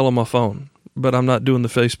get email on my phone, but I'm not doing the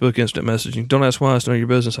Facebook instant messaging. Don't ask why. It's none of your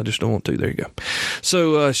business. I just don't want to. There you go.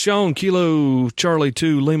 So Sean, Kilo, Charlie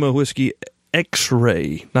 2, Lima, Whiskey,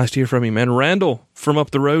 X-Ray. Nice to hear from you, man. Randall from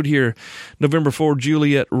up the road here. November 4,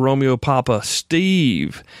 Juliet, Romeo, Papa.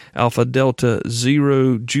 Steve, Alpha Delta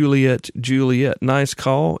 0, Juliet, Juliet. Nice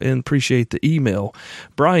call and appreciate the email.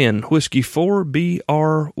 Brian, Whiskey 4,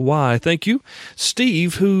 BRY. Thank you.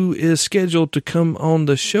 Steve, who is scheduled to come on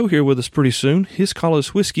the show here with us pretty soon. His call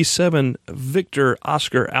is Whiskey 7, Victor,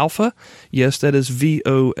 Oscar, Alpha. Yes, that is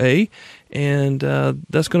VOA. And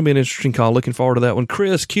that's going to be an interesting call. Looking forward to that one.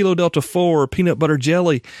 Chris, Kilo Delta 4, Peanut Butter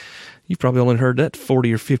Jelly. You've probably only heard that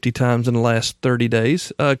 40 or 50 times in the last 30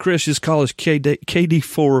 days. Chris's call is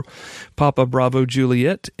KD4, Papa Bravo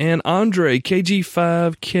Juliet. And Andre,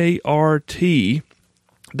 KG5KRT.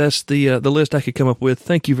 That's the list I could come up with.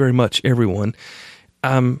 Thank you very much, everyone.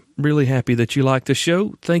 I'm really happy that you like the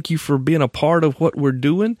show. Thank you for being a part of what we're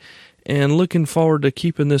doing, and looking forward to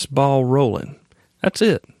keeping this ball rolling. That's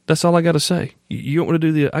it. That's all I got to say. You don't want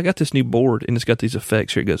to do I got this new board, and it's got these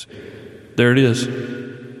effects here. It goes, there it is.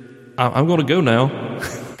 I'm going to go now.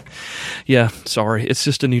 Yeah, sorry. It's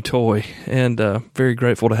just a new toy, and very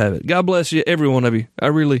grateful to have it. God bless you, every one of you. I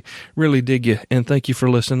really, really dig you, and thank you for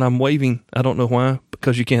listening. I'm waving. I don't know why,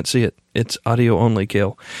 because you can't see it. It's audio only,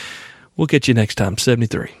 Kel. We'll catch you next time.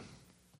 73.